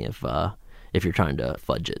uncanny if you're trying to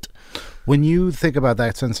fudge it. When you think about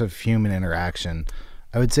that sense of human interaction,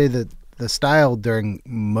 I would say that the style during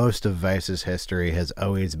most of Vice's history has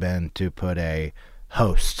always been to put a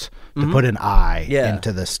host, to put an eye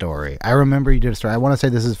into the story. I remember you did a story. I want to say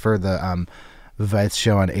this is for the Vice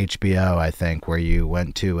show on HBO, I think, where you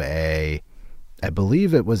went to I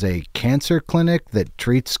believe it was a cancer clinic that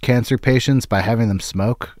treats cancer patients by having them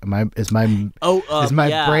smoke. Is my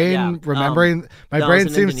brain remembering? My brain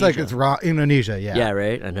seems like it's wrong. Indonesia, yeah. Yeah,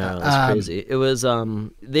 right. I know. That's crazy. It was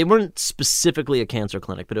they weren't specifically a cancer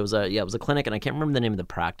clinic, but it was a clinic, and I can't remember the name of the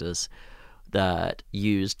practice that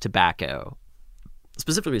used tobacco,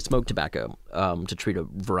 specifically smoked tobacco, to treat a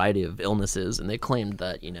variety of illnesses, and they claimed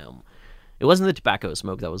that it wasn't the tobacco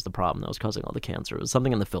smoke that was the problem that was causing all the cancer. It was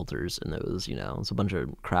something in the filters, and it was, it's a bunch of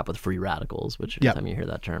crap with free radicals, which every time you hear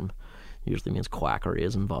that term usually means quackery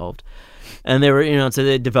is involved. And they were, so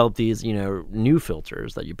they developed these, new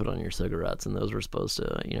filters that you put on your cigarettes, and those were supposed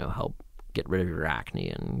to, help get rid of your acne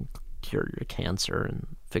and cure your cancer and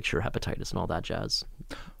fix your hepatitis and all that jazz.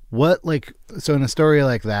 So in a story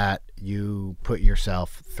like that, you put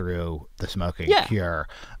yourself through the smoking cure,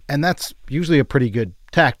 and that's usually a pretty good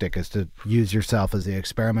tactic, is to use yourself as the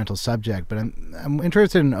experimental subject. But I'm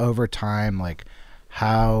interested in over time, like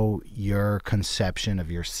how your conception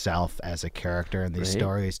of yourself as a character in these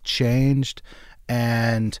stories changed,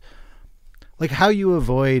 and like how you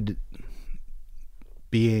avoid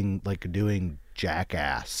being like doing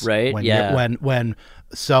jackass, right? When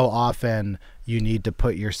so often you need to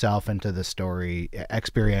put yourself into the story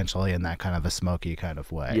experientially in that kind of a smoky kind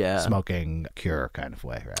of way, smoking cure kind of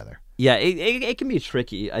way, rather. Yeah, it can be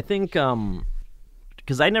tricky. I think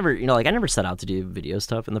because I never set out to do video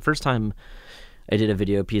stuff, and the first time I did a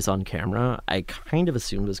video piece on camera, I kind of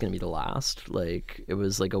assumed it was going to be the last. Like it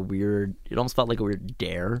was like it almost felt like a weird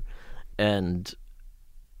dare, and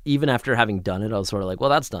even after having done it, I was sort of like, well,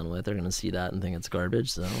 that's done with. They're going to see that and think it's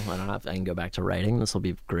garbage, so I can go back to writing. This will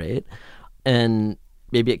be great. And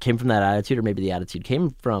maybe it came from that attitude, or maybe the attitude came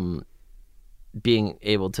from being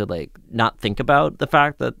able to like not think about the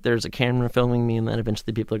fact that there's a camera filming me and that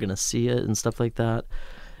eventually people are going to see it and stuff like that.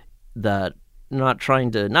 That not trying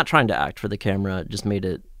to act for the camera just made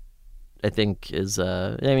it, I think, is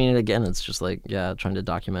again, it's just like trying to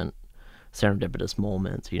document serendipitous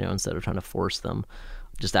moments, instead of trying to force them.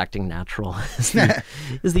 Just acting natural is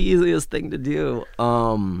the easiest thing to do.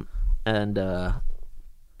 And I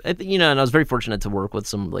was very fortunate to work with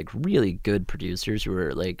some like really good producers who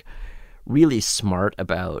were like really smart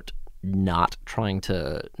about not trying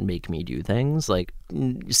to make me do things, like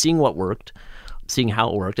seeing what worked, seeing how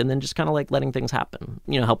it worked, and then just kind of like letting things happen,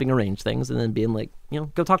 helping arrange things, and then being like,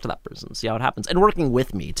 go talk to that person, see how it happens, and working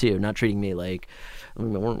with me too, not treating me like one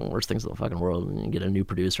of the worst things in the fucking world, and you get a new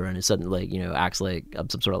producer and he suddenly like, acts like I'm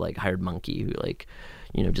some sort of like hired monkey who like,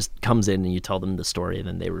 just comes in and you tell them the story and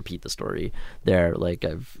then they repeat the story. They're like,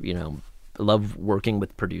 I love working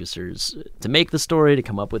with producers to make the story, to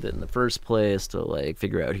come up with it in the first place, to like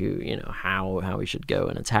figure out who, how we should go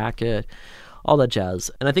and attack it, all that jazz.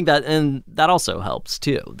 And I think that also helps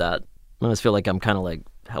too. That I always feel like I'm kind of like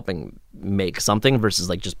helping make something versus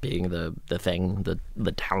like just being the thing,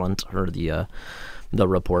 the talent or the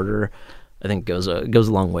reporter. I think goes a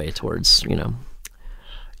long way towards,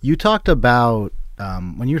 You talked about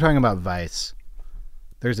when you're talking about Vice,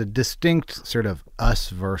 there's a distinct sort of us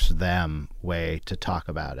versus them way to talk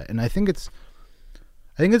about it. And I think it's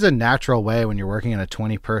a natural way when you're working in a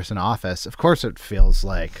 20-person office. Of course, it feels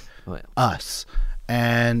like us.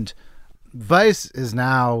 And Vice is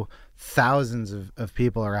now thousands of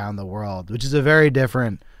people around the world, which is a very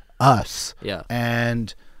different us. Yeah.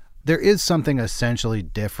 And there is something essentially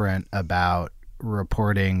different about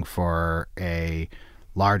reporting for a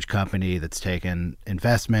large company that's taken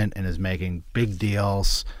investment and is making big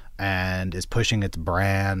deals and is pushing its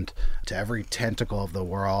brand to every tentacle of the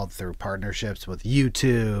world through partnerships with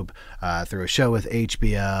YouTube, through a show with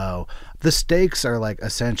HBO. The stakes are like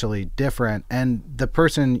essentially different. And the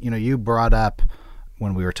person, you brought up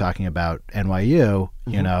when we were talking about NYU,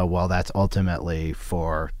 well, that's ultimately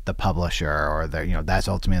for the publisher or that's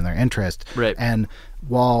ultimately in their interest. Right. And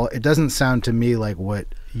while it doesn't sound to me like what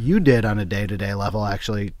you did on a day-to-day level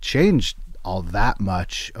actually changed all that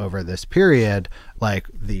much over this period, like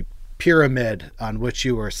the pyramid on which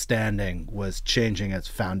you were standing was changing its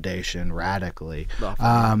foundation radically.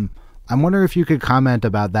 I'm wondering if you could comment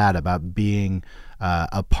about that, about being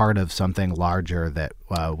a part of something larger that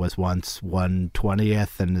was once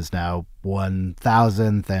 1/20th and is now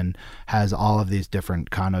 1,000th and has all of these different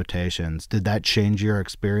connotations. Did that change your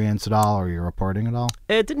experience at all or your reporting at all?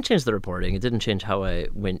 It didn't change the reporting. It didn't change how I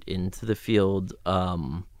went into the field.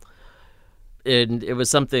 It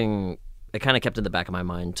was something I kind of kept in the back of my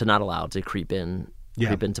mind to not allow it to creep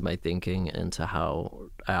into my thinking and to how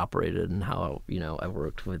I operated and how, I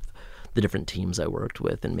worked with the different teams I worked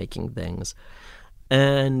with and making things.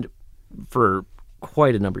 And for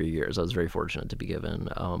quite a number of years, I was very fortunate to be given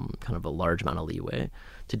kind of a large amount of leeway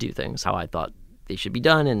to do things how I thought they should be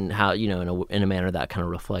done and how, in a manner that kind of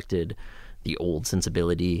reflected the old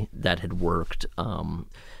sensibility that had worked.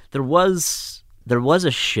 There was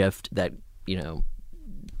a shift that,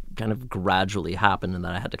 kind of gradually happened and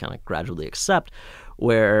that I had to kind of gradually accept,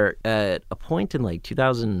 where at a point in like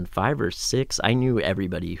 2005 or 6, I knew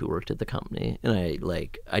everybody who worked at the company, and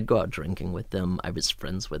I'd go out drinking with them. I was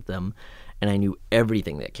friends with them, and I knew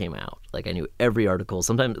everything that came out. Like I knew every article.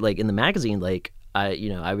 Sometimes like in the magazine, like I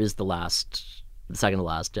was the second to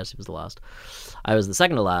last. Jesse was the last. I was the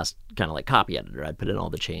second to last kind of like copy editor. I'd put in all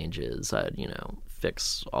the changes. I'd,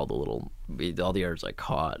 fix all the errors I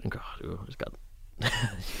caught. And God, I just got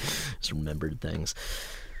just remembered things.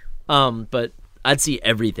 But I'd see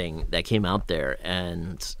everything that came out there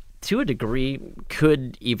and to a degree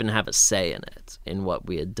could even have a say in it, in what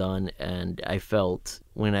we had done. And I felt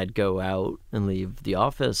when I'd go out and leave the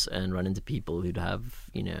office and run into people who'd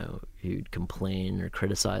have, who'd complain or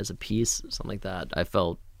criticize a piece, something like that, I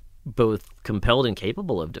felt both compelled and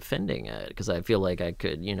capable of defending it because I feel like I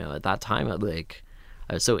could, at that time,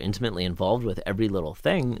 I was so intimately involved with every little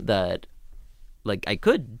thing that I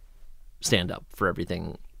could stand up for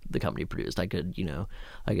everything the company produced. I could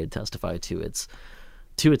testify to its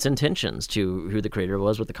intentions, to who the creator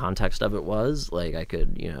was, what the context of it was. Like I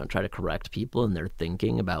could, try to correct people in their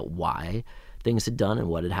thinking about why things had done and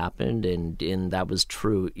what had happened. And that was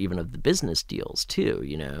true even of the business deals too,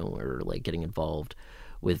 or like getting involved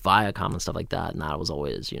with Viacom and stuff like that. And that was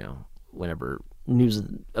always, whenever news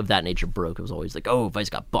of that nature broke, it was always like, oh, Vice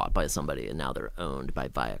got bought by somebody and now they're owned by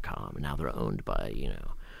Viacom and now they're owned by,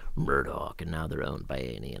 Murdoch and now they're owned by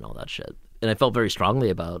A&E and all that shit. And I felt very strongly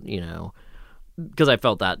about, because I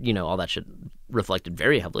felt that, all that shit reflected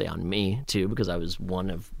very heavily on me too, because I was one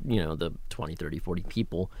of, the 20, 30, 40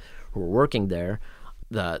 people who were working there,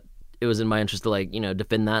 that it was in my interest to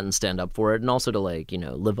defend that and stand up for it, and also to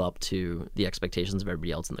live up to the expectations of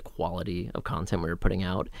everybody else and the quality of content we were putting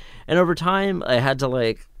out. And over time, I had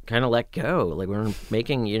to kind of let go. We were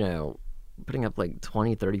making, putting up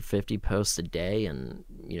 20, 30, 50 posts a day, and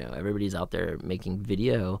everybody's out there making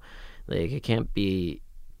video. It can't be,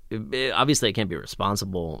 obviously it can't be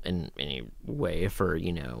responsible in any way for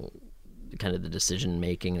kind of the decision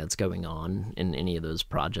making that's going on in any of those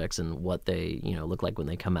projects and what they look like when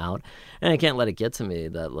they come out. And I can't let it get to me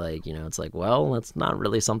that it's well, that's not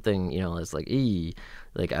really something, it's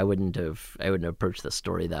I wouldn't have approached the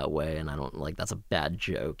story that way, and I don't that's a bad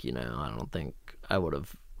joke. I don't think I would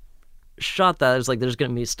have shot that. It's there's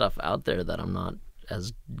going to be stuff out there that I'm not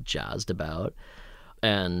as jazzed about,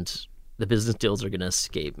 and the business deals are going to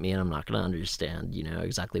escape me, and I'm not going to understand,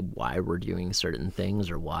 exactly why we're doing certain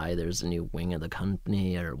things or why there's a new wing of the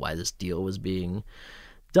company or why this deal was being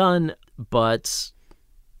done. But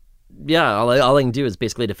yeah, all I can do is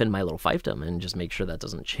basically defend my little fiefdom and just make sure that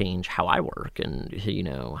doesn't change how I work and,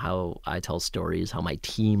 how I tell stories, how my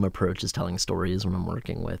team approaches telling stories when I'm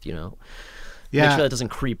working with, make sure that doesn't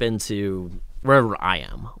creep into wherever I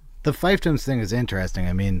am. The fiefdoms thing is interesting.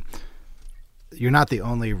 I mean, you're not the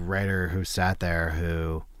only writer who sat there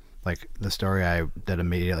who, like, the story that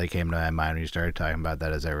immediately came to my mind when you started talking about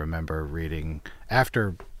that is I remember reading,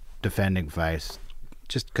 after defending Vice,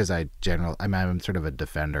 just because I'm sort of a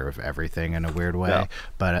defender of everything in a weird way, Yeah.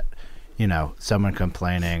 but, you know, someone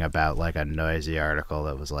complaining about, like, a noisy article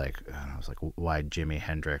that was like, why Jimi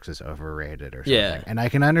Hendrix is overrated or something. Yeah. And I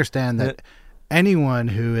can understand that anyone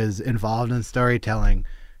who is involved in storytelling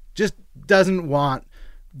just doesn't want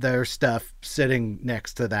their stuff sitting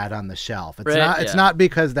next to that on the shelf. It's not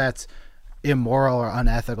because that's immoral or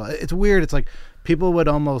unethical. It's weird. It's like people would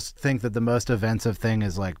almost think that the most offensive thing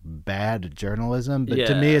is like bad journalism, but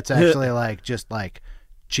to me it's actually like just like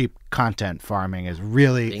cheap content farming is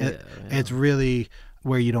really it's really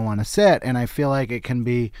where you don't want to sit. And I feel like it can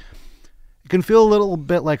feel a little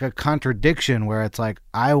bit like a contradiction where it's like,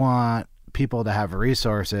 I want people to have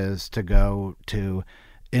resources to go to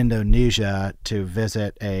Indonesia to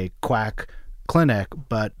visit a quack clinic,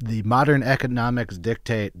 but the modern economics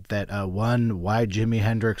dictate that one why Jimi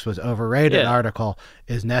Hendrix was overrated article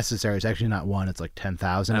is necessary. It's actually not one, it's like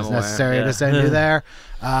 10,000 is necessary to send you there.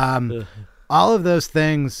 All of those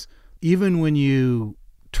things, even when you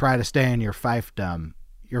try to stay in your fiefdom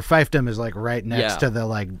is like right next to the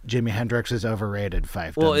like Jimi Hendrix is overrated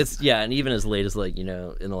fiefdom. Well, it's and even as late as like, you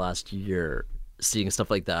know, in the last year, seeing stuff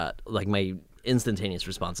like that, like my instantaneous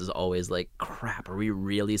response is always like, crap, are we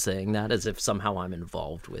really saying that? As if somehow I'm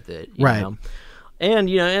involved with it, you know? And,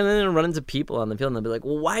 you know, and then I'll run into people on the field and they'll be like,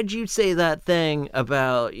 well, why'd you say that thing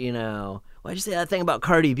about, you know, why'd you say that thing about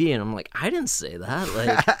Cardi B? And I'm like, I didn't say that.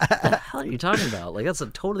 Like, what the hell are you talking about? Like, that's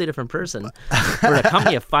a totally different person. For a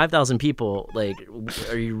company of 5,000 people, like,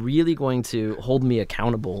 are you really going to hold me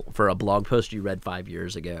accountable for a blog post you read 5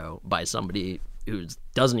 years ago by somebody who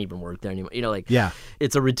doesn't even work there anymore? You know, like,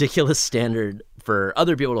 it's a ridiculous standard for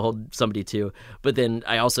other people to hold somebody to. But then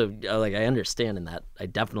I also, like, I understand in that I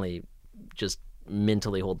definitely just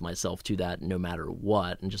mentally hold myself to that no matter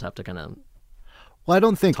what, and just have to kind of I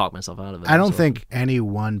don't think talk myself out of it. I don't think any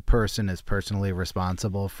one person is personally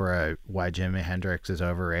responsible for a why Jimi Hendrix is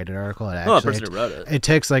overrated article. The person who wrote it. It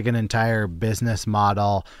takes like an entire business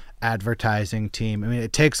model, advertising team. I mean,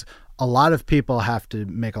 it takes a lot of people have to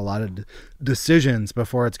make a lot of decisions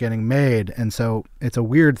before it's getting made. And so it's a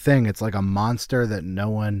weird thing. It's like a monster that no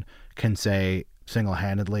one can say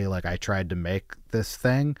single-handedly, like, I tried to make this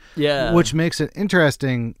thing. Yeah. Which makes it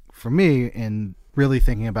interesting for me in really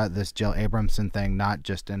thinking about this Jill Abramson thing, not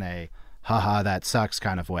just in a haha, that sucks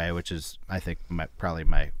kind of way, which is, I think, probably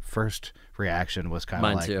my first reaction was kind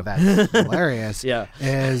of like, too. That's hilarious. Yeah.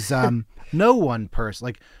 Is no one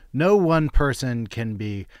person can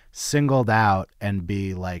be singled out and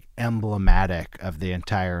be like emblematic of the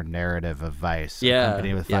entire narrative of Vice, a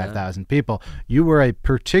company with 5,000 people. You were a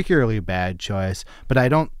particularly bad choice, but I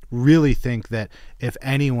don't really think that if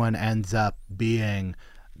anyone ends up being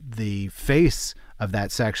the face of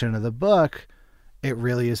that section of the book, it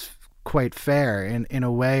really is quite fair. In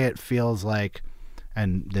a way, it feels like,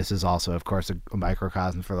 and this is also, of course, a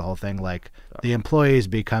microcosm for the whole thing, like the employees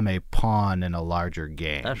become a pawn in a larger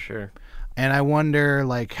game. That's sure. And I wonder,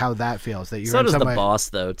 like, how that feels. That you're so in does some the way, boss,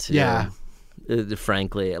 though, too. Yeah.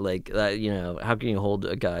 Frankly, like, you know, how can you hold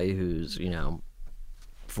a guy who's, you know,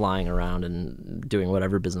 flying around and doing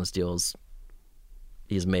whatever business deals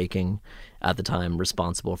he's making at the time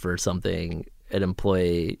responsible for something, an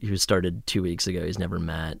employee who started 2 weeks ago he's never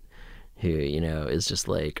met, who, you know, is just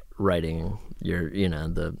like writing your, you know,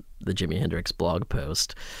 the Jimi Hendrix blog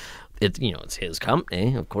post. It's, you know, it's his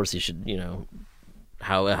company. Of course he should, you know,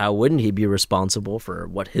 how wouldn't he be responsible for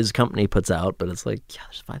what his company puts out? But it's like, yeah,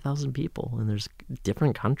 there's 5,000 people and there's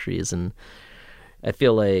different countries. And I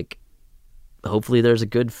feel like hopefully there's a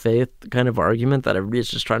good faith kind of argument that everybody's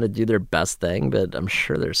just trying to do their best thing, but I'm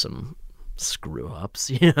sure there's some screw ups,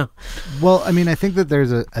 you know? Well, I mean, I think that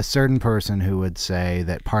there's a certain person who would say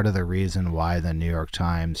that part of the reason why the New York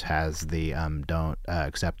Times has the don't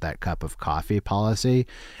accept that cup of coffee policy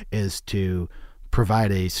is to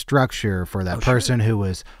provide a structure for that person who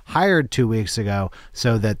was hired 2 weeks ago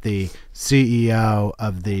so that the CEO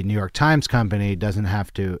of the New York Times company doesn't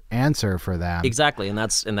have to answer for them. Exactly. And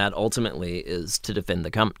that ultimately is to defend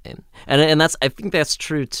the company. And that's, I think that's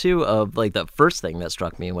true too of like the first thing that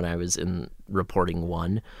struck me when I was in reporting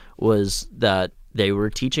one was that they were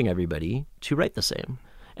teaching everybody to write the same.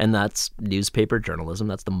 And that's newspaper journalism.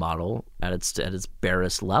 That's the model at its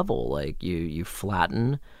barest level. Like you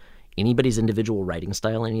flatten anybody's individual writing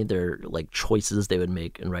style, any of their like choices they would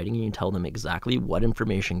make in writing, and you tell them exactly what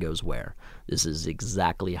information goes where. This is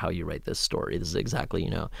exactly how you write this story. This is exactly,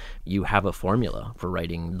 you have a formula for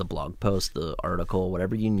writing the blog post, the article,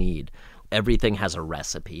 whatever you need. Everything has a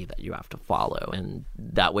recipe that you have to follow, and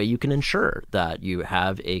that way you can ensure that you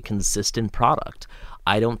have a consistent product.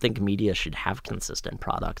 I don't think media should have consistent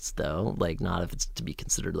products, though, like not if it's to be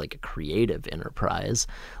considered like a creative enterprise.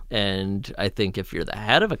 And I think if you're the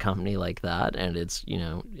head of a company like that and it's,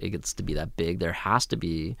 it gets to be that big, there has to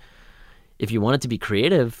be, if you want it to be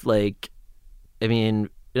creative, like, I mean,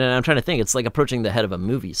 I'm trying to think, it's like approaching the head of a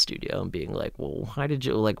movie studio and being like, well,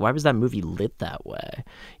 why was that movie lit that way?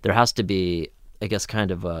 There has to be, I guess, kind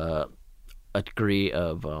of a degree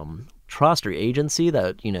of trust or agency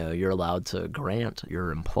that you're allowed to grant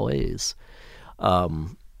your employees,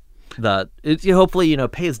 that it hopefully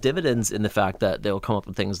pays dividends in the fact that they'll come up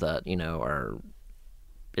with things that are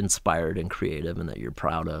inspired and creative and that you're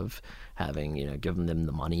proud of having given them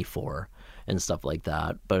the money for and stuff like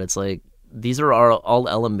that. But it's like these are all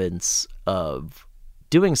elements of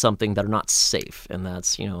doing something that are not safe, and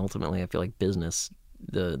that's ultimately I feel like business,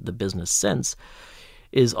 the business sense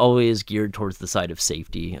is always geared towards the side of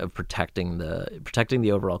safety, of protecting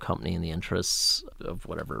the overall company and the interests of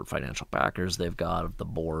whatever financial backers they've got, of the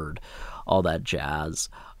board, all that jazz.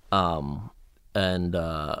 And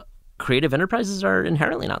creative enterprises are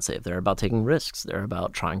inherently not safe. They're about taking risks. They're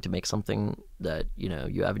about trying to make something that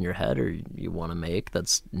you have in your head or you want to make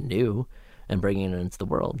that's new and bringing it into the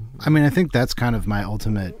world. I mean, I think that's kind of my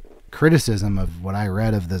ultimate criticism of what I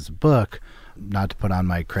read of this book. Not to put on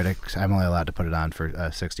my critics, I'm only allowed to put it on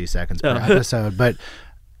for 60 seconds per episode, but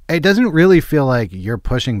it doesn't really feel like you're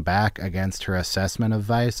pushing back against her assessment of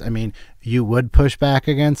Vice. I mean, you would push back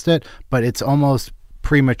against it, but it's almost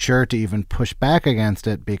premature to even push back against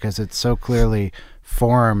it because it's so clearly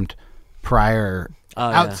formed prior,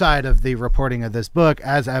 outside of the reporting of this book,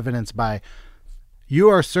 as evidenced by you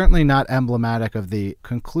are certainly not emblematic of the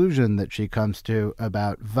conclusion that she comes to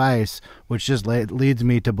about Vice, which just leads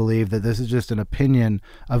me to believe that this is just an opinion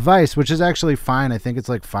of Vice, which is actually fine. I think it's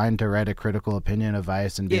like fine to write a critical opinion of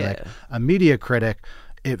Vice and be like a media critic.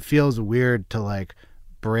 It feels weird to like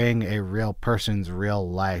bring a real person's real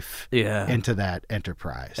life into that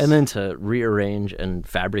enterprise. And then to rearrange and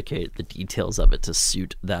fabricate the details of it to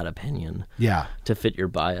suit that opinion. Yeah. To fit your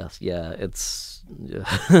bias. Yeah,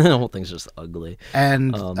 the whole thing's just ugly.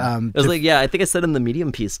 And it was I think I said in the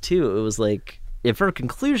Medium piece too, it was like, if her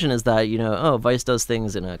conclusion is that, Vice does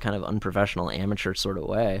things in a kind of unprofessional amateur sort of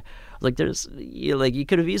way, like you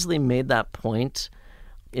could have easily made that point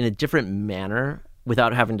in a different manner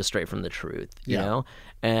without having to stray from the truth, you know?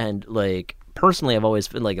 And like, personally, I've always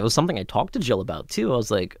been like, it was something I talked to Jill about too. I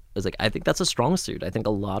was like, I think that's a strong suit. I think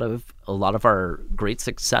a lot of our great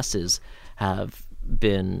successes have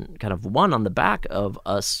been kind of won on the back of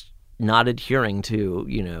us not adhering to,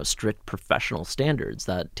 strict professional standards,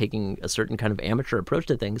 that taking a certain kind of amateur approach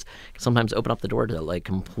to things can sometimes open up the door to like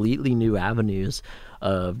completely new avenues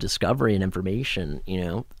of discovery and information,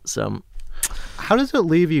 So how does it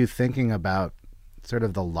leave you thinking about sort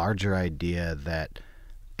of the larger idea that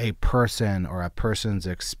a person or a person's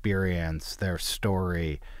experience, their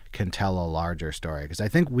story, can tell a larger story? Because I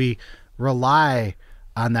think we rely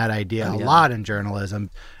on that idea a lot in journalism.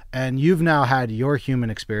 And you've now had your human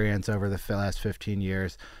experience over the last 15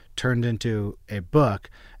 years turned into a book.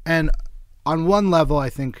 And on one level, I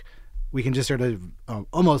think we can just sort of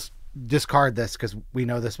almost discard this because we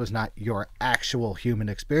know this was not your actual human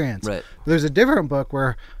experience. Right. But there's a different book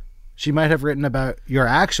where she might have written about your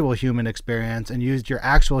actual human experience and used your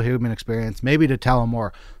actual human experience maybe to tell a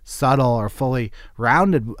more subtle or fully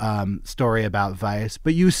rounded story about Vice,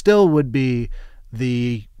 but you still would be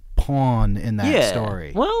the pawn in that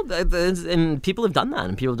story. Well, and people have done that,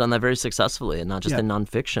 and people have done that very successfully, and not just in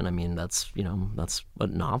nonfiction. I mean, that's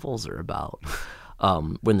what novels are about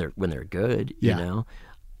when they're good, you know.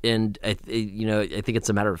 And I think it's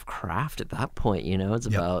a matter of craft at that point. It's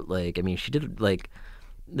about she did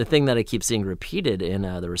the thing that I keep seeing repeated in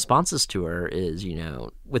the responses to her is,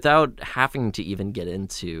 without having to even get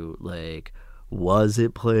into was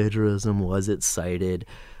it plagiarism? Was it cited?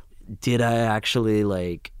 Did I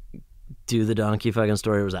actually do the donkey fucking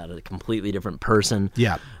story? Or was that a completely different person?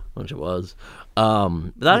 Yeah. Which it was.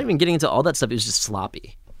 Without even getting into all that stuff, it was just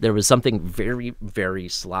sloppy. There was something very, very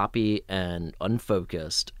sloppy and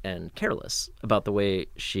unfocused and careless about the way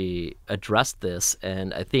she addressed this.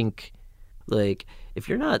 And I think, if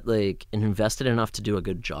you're not invested enough to do a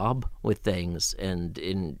good job with things, and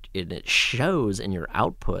it shows in your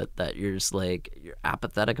output that you're just you're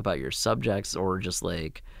apathetic about your subjects, or just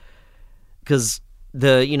because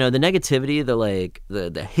the negativity,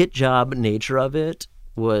 the hit job nature of it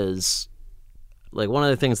was like one of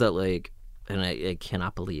the things that like, and I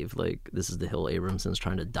cannot believe like this is the hill Abramson's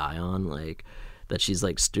trying to die on, like that she's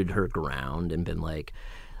like stood her ground and been like,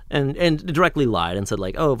 and directly lied and said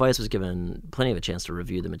like, oh, Vice was given plenty of a chance to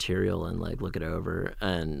review the material and like look it over,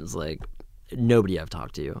 and it's like nobody I've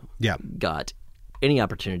talked to got any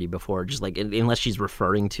opportunity before, just like unless she's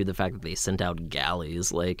referring to the fact that they sent out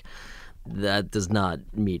galleys, like that does not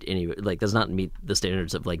meet the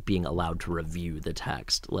standards of like being allowed to review the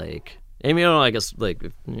text. Like, I mean, I guess like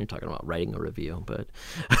if you're talking about writing a review, but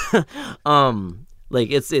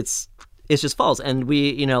like it's just false. And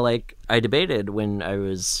we, like I debated when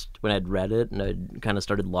I'd read it and I'd kind of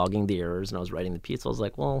started logging the errors and I was writing the piece. I was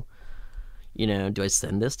like, well, do I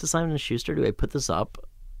send this to Simon & Schuster? Do I put this up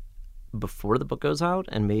before the book goes out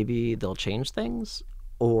and maybe they'll change things?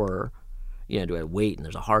 Or, do I wait and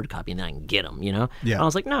there's a hard copy and then I can get them, Yeah. And I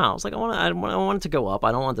was like, no. I was like, I want it to go up.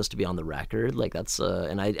 I don't want this to be on the record. Like that's,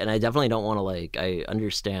 and I definitely don't want to like, I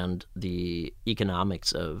understand the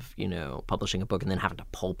economics of, publishing a book and then having to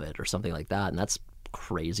pulp it or something like that. And that's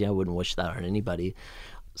crazy. I wouldn't wish that on anybody.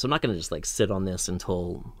 So I'm not going to just like sit on this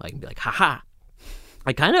until I can be like, haha.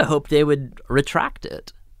 I kind of hoped they would retract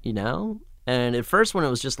it, And at first, when it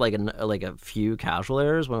was just like a few casual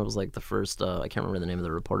errors, when it was like the first, I can't remember the name of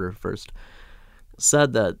the reporter who first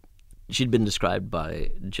said that she'd been described by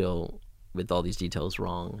Jill with all these details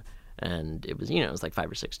wrong, and it was it was like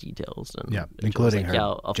 5 or 6 details, and including like,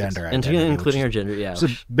 her gender identity, including her gender. Yeah, it's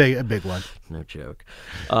a big one. No joke.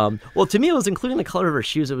 Well, to me, it was including the color of her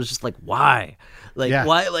shoes. It was just like, why?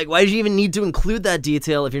 Why did you even need to include that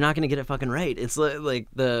detail if you're not going to get it fucking right? It's like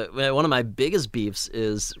one of my biggest beefs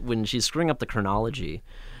is when she's screwing up the chronology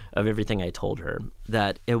of everything I told her.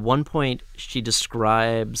 That at one point she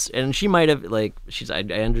describes, and she might have I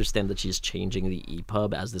understand that she's changing the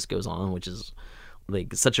EPUB as this goes on, which is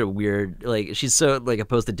like such a weird, like she's so like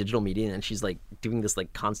opposed to digital media, and she's like doing this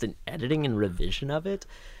like constant editing and revision of it.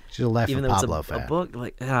 She's a left even though Pablo it's fan. a book,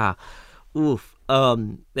 like oof. I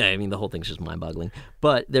mean, the whole thing's just mind-boggling.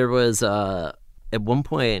 But there was at one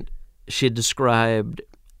point she had described,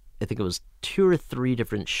 I think it was 2 or 3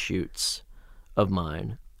 different shoots of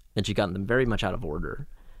mine, and she'd gotten them very much out of order.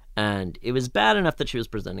 And it was bad enough that she was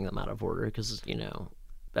presenting them out of order because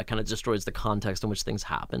that kind of destroys the context in which things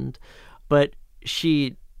happened. But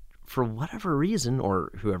she, for whatever reason,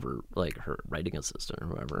 or whoever, like her writing assistant or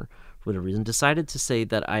whoever, for whatever reason, decided to say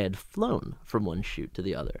that I had flown from one shoot to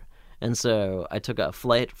the other. And so I took a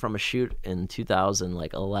flight from a shoot in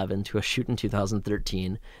 2011 to a shoot in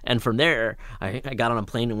 2013. And from there, I got on a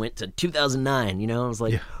plane and went to 2009. I was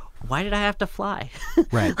like, why did I have to fly?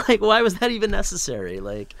 Right. Like, why was that even necessary?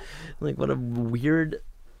 Like what a weird,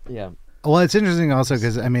 Well, it's interesting also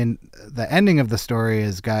because, I mean, the ending of the story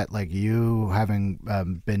has got, like, you having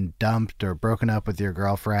been dumped or broken up with your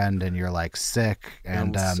girlfriend and you're, like, sick.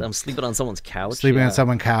 And I'm sleeping on someone's couch. On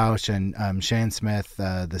someone's couch. And Shane Smith,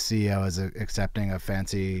 the CEO, is accepting a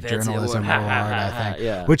fancy journalism award, I think.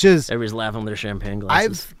 Yeah. Which is... Everybody's laughing with their champagne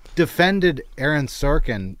glasses. I've defended Aaron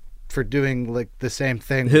Sorkin for doing, like, the same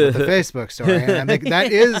thing with the Facebook story. And I mean,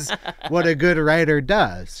 that is what a good writer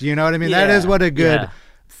does. You know what I mean? That is what a good...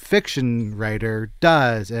 fiction writer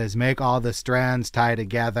does, is make all the strands tie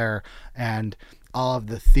together and all of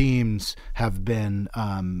the themes have been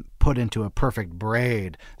put into a perfect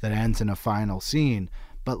braid that ends in a final scene.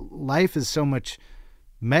 But life is so much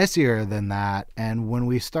messier than that, and when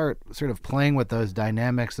we start sort of playing with those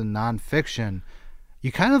dynamics in nonfiction,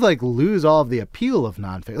 you kind of like lose all of the appeal of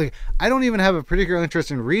nonfiction. Like, I don't even have a particular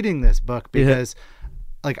interest in reading this book because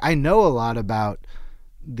like I know a lot about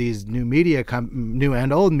these new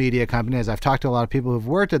and old media companies. I've talked to a lot of people who've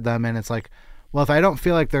worked at them, and it's like, well, if I don't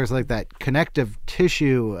feel like there's like that connective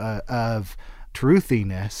tissue of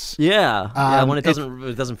truthiness, when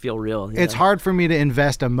it doesn't feel real, it's hard for me to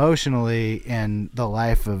invest emotionally in the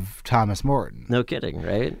life of Thomas Morton. No kidding,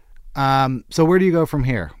 right? So where do you go from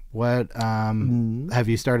here? What have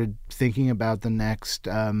you started thinking about the next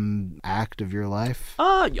act of your life?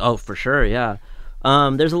 Oh, for sure, yeah.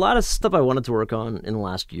 There's a lot of stuff I wanted to work on in the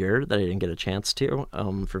last year that I didn't get a chance to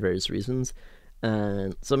for various reasons.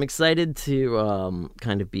 And so I'm excited to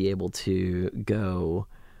kind of be able to go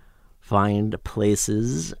find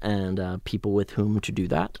places and people with whom to do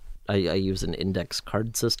that. I use an index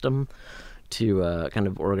card system to kind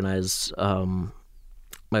of organize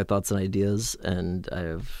my thoughts and ideas, and I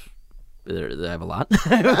have a lot.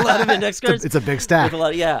 I have a lot of index cards. It's a big stack. A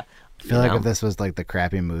lot, yeah. I feel like if this was like the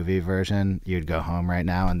crappy movie version, you'd go home right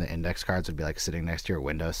now and the index cards would be like sitting next to your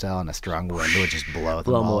windowsill and a strong wind would just blow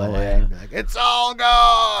them all away. Yeah. Be like, it's all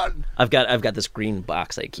gone. I've got this green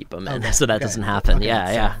box I keep them in, so that doesn't happen. Okay,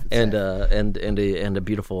 Yeah. safe. And a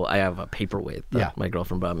beautiful. I have a paperweight that my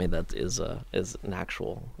girlfriend bought me that is an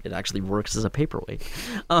actual. It actually works as a paperweight.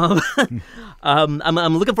 I'm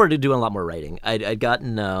looking forward to doing a lot more writing. I'd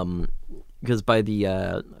gotten because by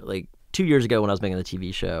the like 2 years ago when I was making the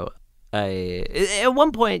TV show. At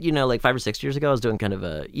one point, like 5 or 6 years ago, I was doing kind of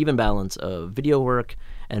a even balance of video work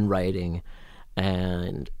and writing,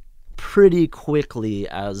 and pretty quickly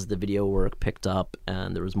as the video work picked up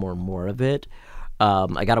and there was more and more of it,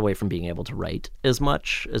 I got away from being able to write as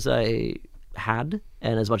much as I had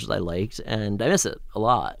and as much as I liked, and I miss it a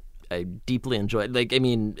lot. I deeply enjoyed,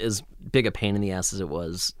 as big a pain in the ass as it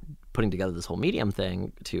was putting together this whole Medium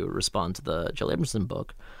thing to respond to the Jill Abramson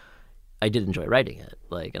book. I did enjoy writing it,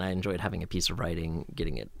 and I enjoyed having a piece of writing,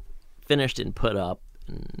 getting it finished and put up,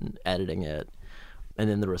 and editing it, and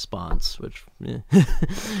then the response, which I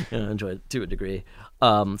enjoyed to a degree.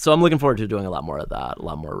 So I'm looking forward to doing a lot more of that, a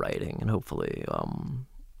lot more writing, and hopefully,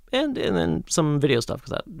 and then some video stuff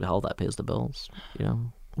because that pays the bills.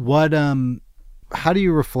 What how do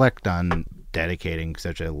you reflect on dedicating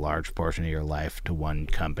such a large portion of your life to one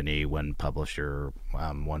company, one publisher,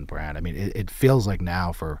 one brand? I mean, it feels like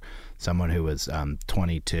now for someone who was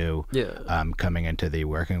 22, coming into the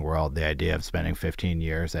working world, the idea of spending 15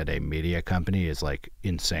 years at a media company is like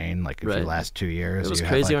insane. Like if you last 2 years, it was you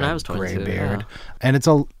crazy have like when a I was 22, gray beard, yeah. And it's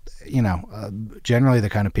generally the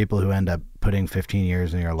kind of people who end up putting 15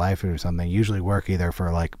 years in your life or something usually work either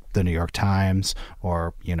for like the New York Times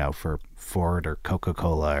or for Ford or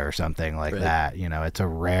Coca-Cola or something like that. It's a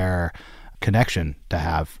rare connection to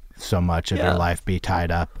have so much of your life be tied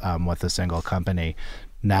up with a single company.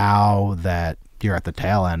 Now that you're at the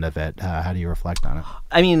tail end of it, how do you reflect on it?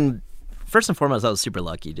 I mean, first and foremost, I was super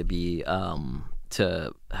lucky to be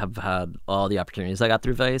to have had all the opportunities I got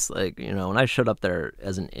through Vice. When I showed up there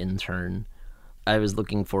as an intern, I was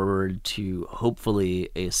looking forward to hopefully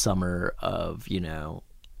a summer of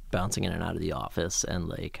bouncing in and out of the office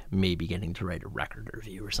and maybe getting to write a record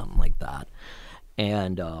review or something like that.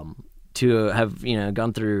 And to have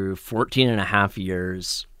gone through 14 and a half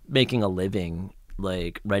years making a living,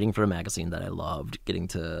 writing for a magazine that I loved, getting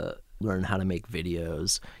to learn how to make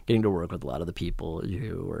videos, getting to work with a lot of the people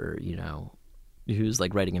who were who's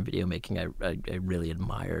writing and video making I really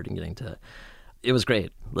admired, and it was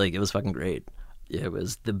great. It was fucking great. It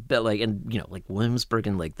was the best, Williamsburg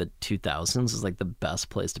in the 2000s is the best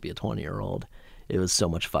place to be a 20-year-old. It was so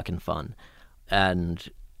much fucking fun. And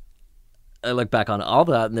I look back on all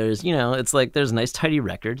that and there's, it's there's a nice tidy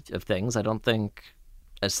record of things. I don't think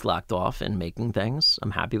I slacked off in making things.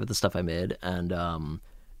 I'm happy with the stuff I made. And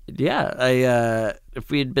if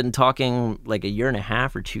we had been talking a year and a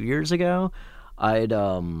half or 2 years ago, I'd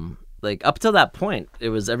up till that point,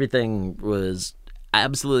 everything was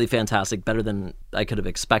absolutely fantastic, better than I could have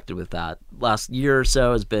expected with that. Last year or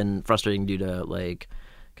so has been frustrating due to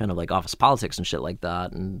office politics and shit like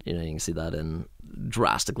that, and you can see that in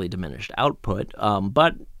drastically diminished output.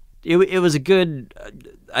 But it was a good.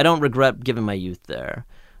 I don't regret giving my youth there.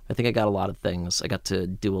 I think I got a lot of things. I got to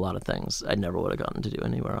do a lot of things I never would have gotten to do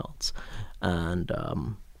anywhere else, and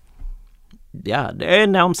and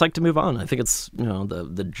now I'm psyched to move on. I think it's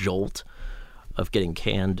the jolt of getting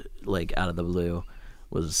canned out of the blue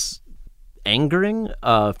was angering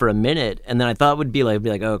for a minute, and then I thought it would be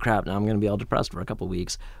like, oh crap, now I'm going to be all depressed for a couple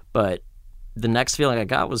weeks. But the next feeling I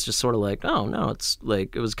got was just sort of oh no, it's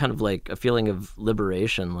it was kind of a feeling of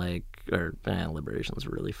liberation, liberation's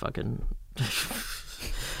really fucking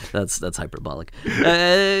that's hyperbolic.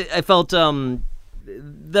 I felt the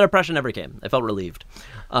depression never came. I felt relieved.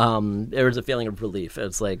 There was a feeling of relief.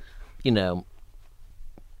 It's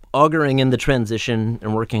auguring in the transition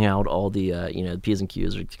and working out all the P's and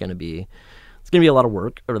Q's are going to be a lot of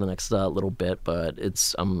work over the next little bit, but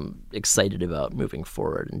I'm excited about moving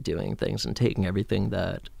forward and doing things and taking everything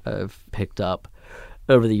that I've picked up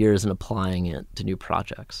over the years and applying it to new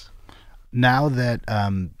projects. Now that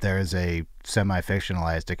there's a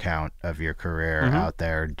semi-fictionalized account of your career out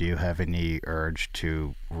there, do you have any urge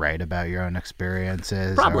to write about your own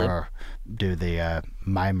experiences? Probably. Or do the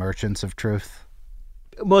My Merchants of Truth?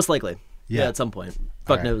 Most likely. Yeah, at some point.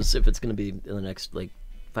 Fuck knows if it's going to be in the next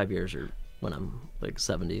 5 years or when I'm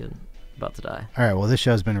 70 and about to die. All right, well, this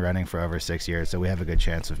show's been running for over 6 years, so we have a good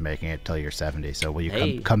chance of making it till you're 70. So will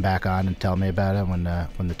you come back on and tell me about it when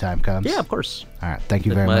the time comes? Yeah, of course. All right, thank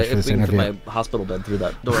you very much for this interview. If we can fit my hospital bed through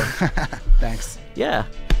that door. Thanks. Yeah,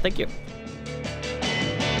 thank you.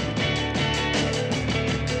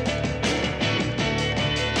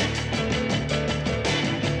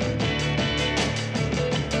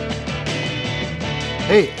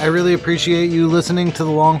 Hey, I really appreciate you listening to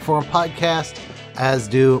the Long Form Podcast, as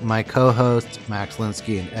do my co-hosts Max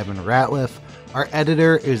Linsky and Evan Ratliff. Our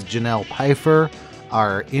editor is Janelle Pfeiffer.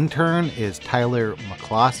 Our intern is Tyler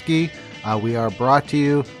McCloskey. We are brought to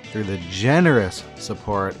you through the generous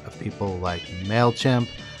support of people like MailChimp.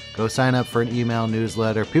 Go sign up for an email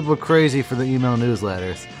newsletter. People are crazy for the email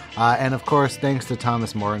newsletters. And of course, thanks to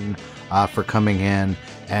Thomas Morton for coming in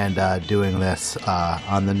and doing this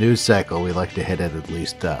on the news cycle. We like to hit it at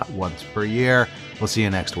least once per year. We'll see you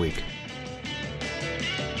next week.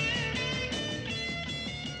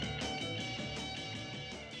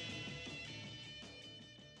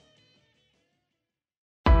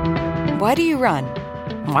 Why do you run?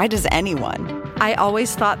 Why does anyone? I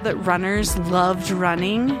always thought that runners loved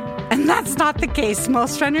running, and that's not the case.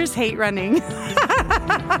 Most runners hate running,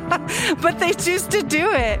 but they choose to do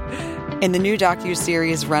it. In the new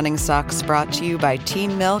docuseries Running Sucks, brought to you by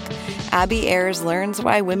Teen Milk, Abby Ayers learns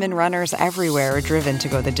why women runners everywhere are driven to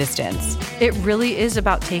go the distance. It really is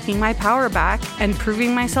about taking my power back and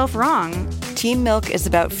proving myself wrong. Teen Milk is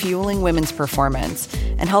about fueling women's performance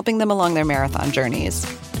and helping them along their marathon journeys.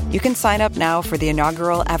 You can sign up now for the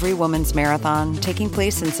inaugural Every Woman's Marathon taking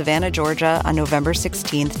place in Savannah, Georgia on November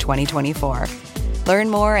 16th, 2024. Learn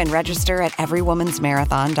more and register at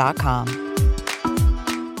everywomansmarathon.com.